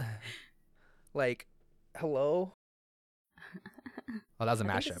 like, hello. Oh, that was a I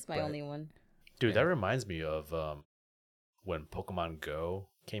think mashup. this is my but- only one. Dude, Yeah. that reminds me of when Pokemon Go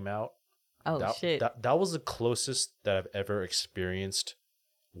came out. Oh that, shit. That was the closest that I've ever experienced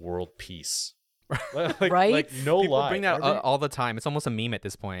world peace. Like, Right? Like, no People lie. bring that Every- all the time. It's almost a meme at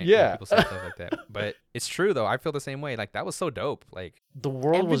this point. when Yeah. people say stuff like that. But it's true though. I feel the same way. Like, that was so dope. Like, the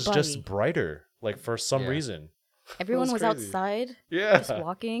world was Everybody. just brighter, like for some Yeah. reason. Everyone was crazy. outside Yeah. just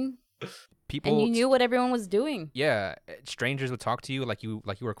walking people. and you knew what everyone was doing. Yeah, strangers would talk to you like you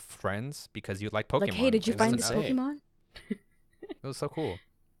were friends because you like Pokemon. Like, hey, did you It find was this insane. Pokemon? It was so cool.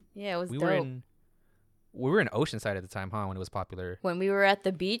 Yeah, it was We dope. were in Oceanside at the time, huh? When it was popular. When we were at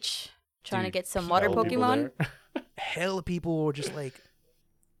the beach trying to Dude, get some water Hell, people Pokemon, there. Hell, people were just like,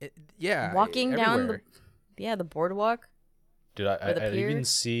 yeah, walking everywhere. down the boardwalk. Dude, I the pier. even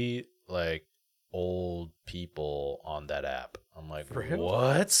see like old people on that app. I'm like, For real?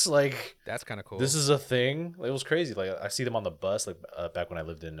 what? Like, That's kind of cool. this is a thing. Like, it was crazy. Like, I see them on the bus. Like, back when I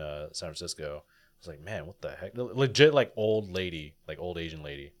lived in San Francisco, I was like, man, what the heck? Legit, like old lady, like old Asian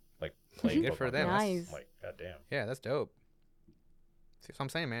lady, like playing. Good for Pokemon. them. Nice. I'm like, goddamn. Yeah, that's dope. See what I'm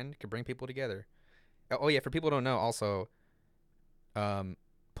saying, man? You can bring people together. Oh yeah, for people who don't know, also,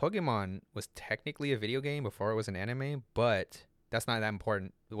 Pokemon was technically a video game before it was an anime, but that's not that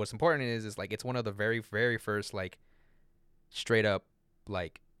important. What's important is like it's one of the very, very first like straight up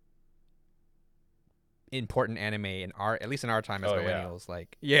like important anime in at least in our time as Oh, yeah. millennials.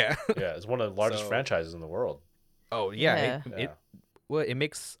 Like, yeah. Yeah, it's one of the largest So- franchises in the world. Oh yeah, Yeah. Yeah. well it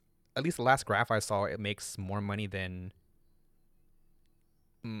makes, at least the last graph I saw, it makes more money than.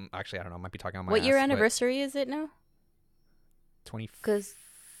 Actually, I don't know. I might be talking on my What year ass, but anniversary is it now? 25th. Because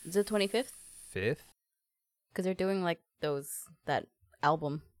is it 25th? Because they're doing like that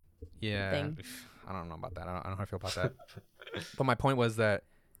album Yeah, thing. I don't know about that. I don't know how I feel about that. But my point was that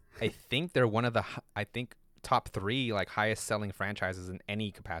I think they're one of the I think top 3 like highest selling franchises in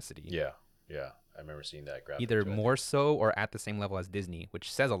any capacity. Yeah. Yeah. I remember seeing that graphic. Either too, I more think. so or at the same level as Disney,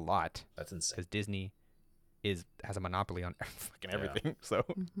 which says a lot That's insane. because Disney has a monopoly on fucking Yeah. everything. So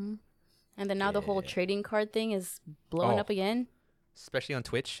Mm-hmm. And then now the whole Yeah. trading card thing is blowing Oh. up again. especially on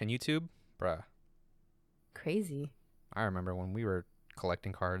Twitch and YouTube, bruh. Crazy. I remember when we were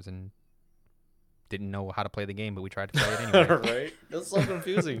collecting cards and didn't know how to play the game, but we tried to play it anyway. Right? That's so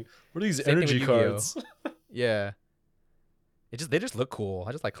confusing. What are these Same thing with energy Yu-Gi-Oh. cards? Yeah, they just look cool.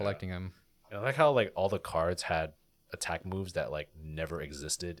 I just like Yeah. collecting them. I like how like all the cards had attack moves that like never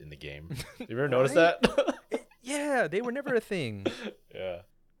existed in the game. You ever notice Right? that? Yeah, they were never a thing. Yeah.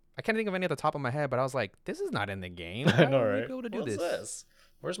 I can't think of any at the top of my head, but I was like, this is not in the game. I Why know, would we right? be able to do What's this?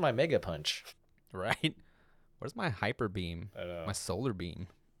 Where's my Mega Punch? Right? Where's my hyper beam? I know. My solar beam?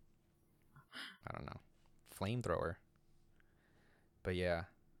 I don't know. Flamethrower. But yeah,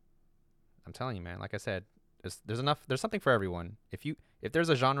 I'm telling you, man. Like I said, there's enough. There's something for everyone. If there's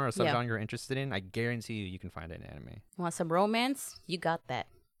a genre or Yeah. subgenre you're interested in, I guarantee you can find it in anime. Want some romance? You got that.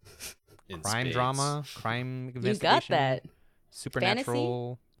 In Crime spades. drama, crime You investigation, got that.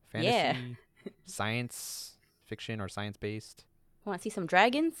 supernatural, Yeah. fantasy, science fiction or science based, Want to see some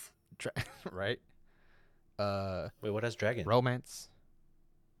dragons? right? Wait, what has dragon? I Romance,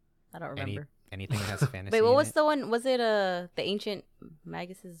 don't remember. anything that has fantasy. Wait, what in was it. the one? Was it the ancient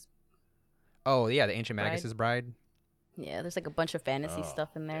Magus's? Oh yeah, the Ancient Bride? Magus's Bride. Yeah, there's like a bunch of fantasy Oh, stuff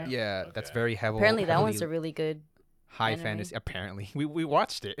in there. Yeah, that's Okay. very heavy. Apparently, that one's a really good. high anime. fantasy. Apparently, we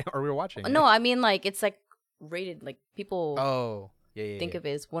watched it or we were watching. No, it. I mean like it's like rated. Like people Oh yeah. think of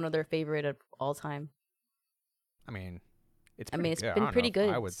it as one of their favorite of all time. I mean, it's. I mean, it's good. I been don't pretty know if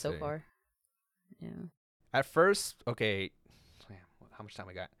good I would so say. far. Yeah. At first, okay. Man, how much time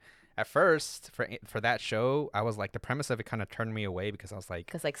we got? At first, for that show, I was like, the premise of it kind of turned me away because I was like,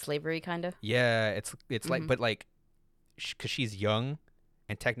 Because like slavery, kind of. yeah, it's like, Mhm. but like, because she's young,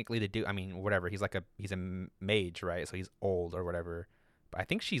 and technically the dude, I mean, whatever, he's a mage, right? So he's old or whatever. But I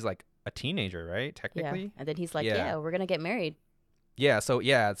think she's like a teenager, right? Yeah. Technically. And then he's like, Yeah. "Yeah, we're gonna get married." Yeah. So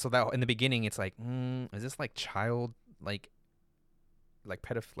that in the beginning, it's like, is this like child like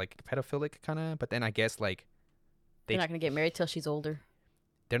pedophilic kind of? But then I guess like They're not gonna get married till she's older.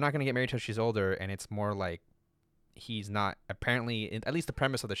 they're not gonna get married till she's older, and it's more like he's not apparently. At least the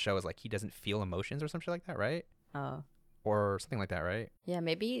premise of the show is like he doesn't feel emotions or some shit like that, right? Oh. Or something like that, right? Yeah,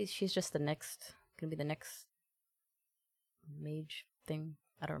 maybe she's just gonna be the next mage thing.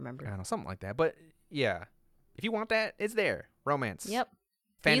 I don't remember. I don't know, something like that. But yeah, if you want that, it's there. Romance. Yep.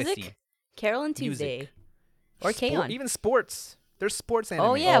 Fantasy. Music? Carol and Music. Tuesday. Or K-On! Even sports. There's sports anime.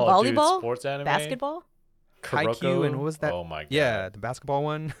 Oh yeah, Oh, dude, volleyball, sports anime, basketball. Haikyuu, and what was that? Oh my god. Yeah, the basketball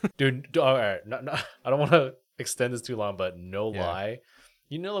one. Dude, all right. No, I don't want to extend this too long, but no Yeah. lie.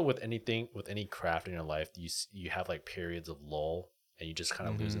 You know, like, with anything, with any craft in your life, you have like periods of lull and you just kind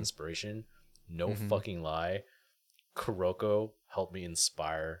of lose Mhm. inspiration. No Mhm. fucking lie. Kuroko helped me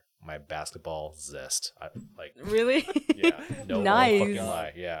inspire my basketball zest. I like, Really? yeah, no Nice. fucking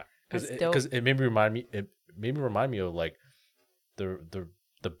lie. Yeah, That's dope. because it made me remind me. It made me remind me of like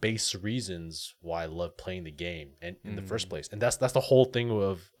the base reasons why I love playing the game and in the first place, and that's the whole thing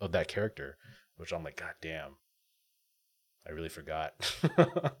of that character, which I'm like, god damn, I really forgot.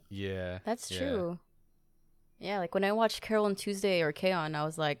 Yeah. That's yeah. true. Yeah, like when I watched Carol and Tuesday or K-On!, I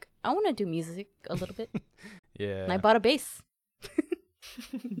was like, I want to do music a little bit, Yeah. and I bought a bass.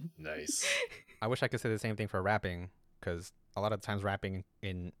 Nice. I wish I could say the same thing for rapping, because a lot of times rapping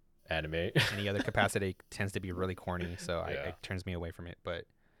in Anime. any other capacity tends to be really corny, so Yeah. it turns me away from it. But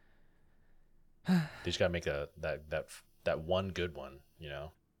They just gotta make that one good one, you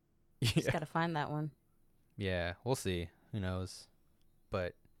know. Just yeah. gotta find that one. Yeah, we'll see. Who knows?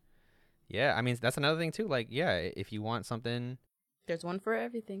 But yeah, I mean that's another thing too. Like, yeah, if you want something There's one for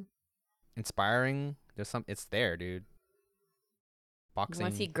everything. inspiring, it's there, dude. You Boxing.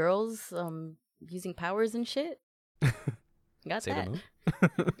 want to see girls using powers and shit? Got Sailor that. Moon?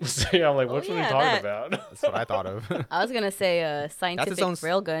 So yeah, I'm like, Oh, what were we yeah, talking that. about? That's what I thought of. I was gonna say scientific own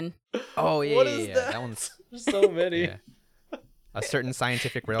railgun. Oh yeah, What yeah, is yeah. that? That one's There's so many. yeah. A certain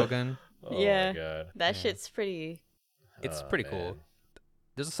scientific railgun. Oh Yeah. my god. That Yeah. shit's pretty. It's Oh, pretty cool. man.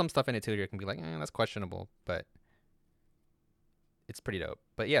 There's some stuff in it too that can be like, that's questionable, but it's pretty dope.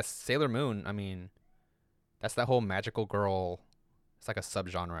 But yes, Sailor Moon. I mean, That's that whole magical girl. It's like a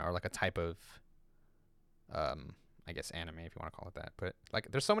subgenre or like a type of, I guess anime if you want to call it that. But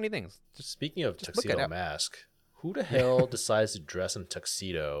like, there's so many things. Speaking of just look it Tuxedo up. Mask, who the hell decides to dress in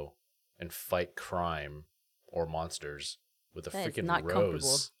tuxedo and fight crime or monsters with a That is freaking not comfortable.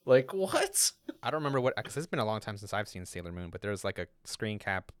 rose? Like what? I don't remember what, because it's been a long time since I've seen Sailor Moon, but there's like a screen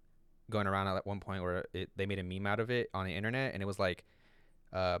cap going around at one point where they made a meme out of it on the internet, and it was like,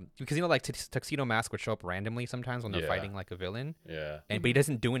 because you know, like Tuxedo Mask would show up randomly sometimes when they're Yeah. fighting like a villain, Yeah. but he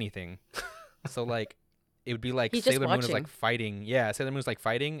doesn't do anything. So like, it would be like He's just Sailor Moon is watching. like fighting. Yeah, Sailor Moon's like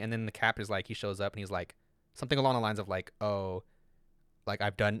fighting, and then the cap is like, he shows up and he's like something along the lines of like, oh, like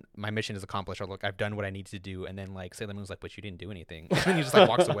I've done, my mission is accomplished, or look, I've done what I need to do. And then like Sailor Moon's like, but you didn't do anything. And then he just like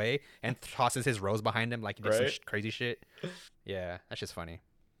walks away and tosses his rose behind him like he did some Right. crazy shit. Yeah, that's just funny.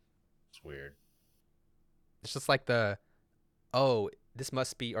 It's weird. It's just like oh, this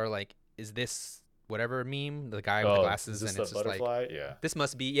must be, or like, is this whatever meme, the guy with the glasses, is this and the it's just like, butterfly? Yeah. this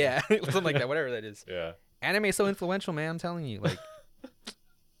must be, yeah, something like that, whatever that is. Yeah. Anime is so influential, man. I'm telling you, like,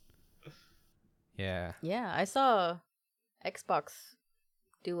 yeah. Yeah, I saw Xbox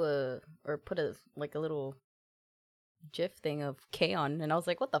put a little GIF thing of K-On! And I was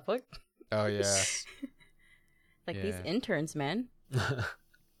like, what the fuck? Oh yeah. Like these Yeah. interns, man.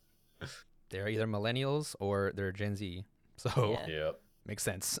 They're either millennials or they're Gen Z, so Yeah. Yep. makes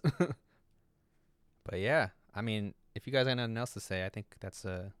sense. But yeah, I mean, if you guys have nothing else to say, I think that's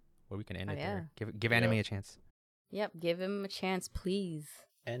where we can end Oh, it yeah. there. Give anime a chance. Yep, give him a chance, please.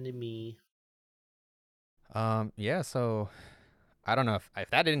 Enemy. Yeah, so I don't know if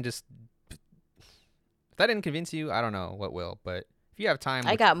that didn't convince you, I don't know what will, but if you have time,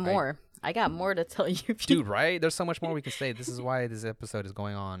 I which got more. I got more to tell you. dude, right? There's so much more we can say. This is why this episode is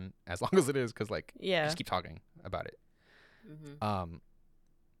going on as long as it is, because like, Yeah. just keep talking about it. Mm-hmm.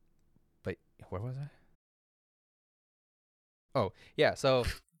 But where was I? Oh yeah, so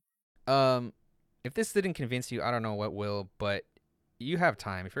if this didn't convince you, I don't know what will, but you have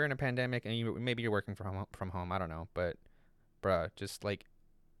time. If you're in a pandemic and maybe you're working from home, I don't know, but bruh, just like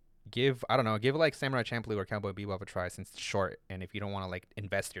give like Samurai Champloo or Cowboy Bebop a try, since it's short, and if you don't want to like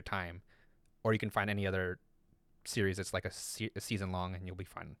invest your time, or you can find any other series that's like a season long, and you'll be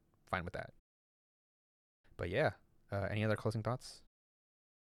fine with that. But yeah, any other closing thoughts?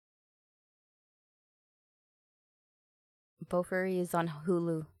 Bofuri is on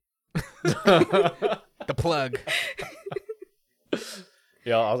Hulu. The plug.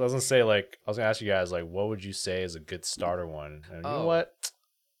 Yeah, I was gonna say, like, I was gonna ask you guys, like, what would you say is a good starter one? And you know Oh. what?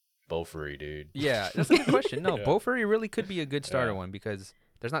 Bofuri, dude. Yeah, that's a good question. No, Yeah. Bofuri really could be a good starter Yeah. one, because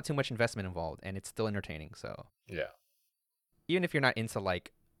there's not too much investment involved, and it's still entertaining. So Yeah. even if you're not into,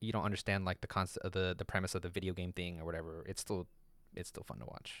 like, you don't understand like the concept of the premise of the video game thing or whatever, it's still fun to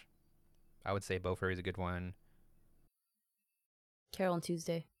watch. I would say Bofuri is a good one. Carol and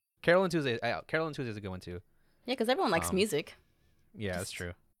Tuesday. Carol and Tuesday is a good one too. Yeah, because everyone likes music. Yeah, that's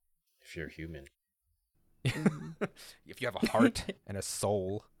true. If you're human. Mhm. If you have a heart and a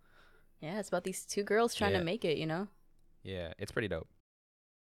soul, Yeah, it's about these two girls trying Yeah. to make it, you know? yeah, it's pretty dope.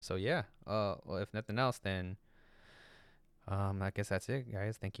 So yeah, well, if nothing else, then I guess that's it,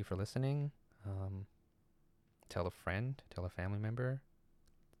 guys. Thank you for listening. Tell a friend, tell a family member.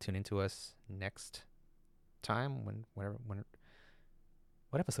 Tune into us next time when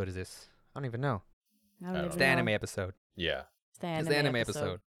what episode is this? I don't even know. I don't It's even It's the know. anime episode. Yeah. It's the It's the anime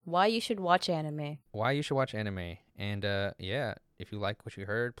episode. Why you should watch anime. Why you should watch anime. And yeah, if you like what you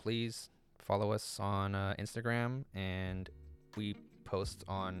heard, please follow us on Instagram, and we post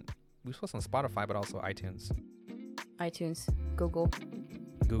on Spotify, but also iTunes, iTunes, Google.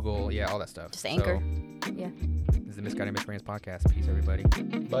 Google, yeah, all that stuff. Just Anchor. So, Yeah. this is the Misguided Misbrains podcast. Peace, everybody.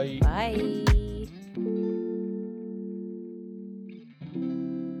 Bye. Bye.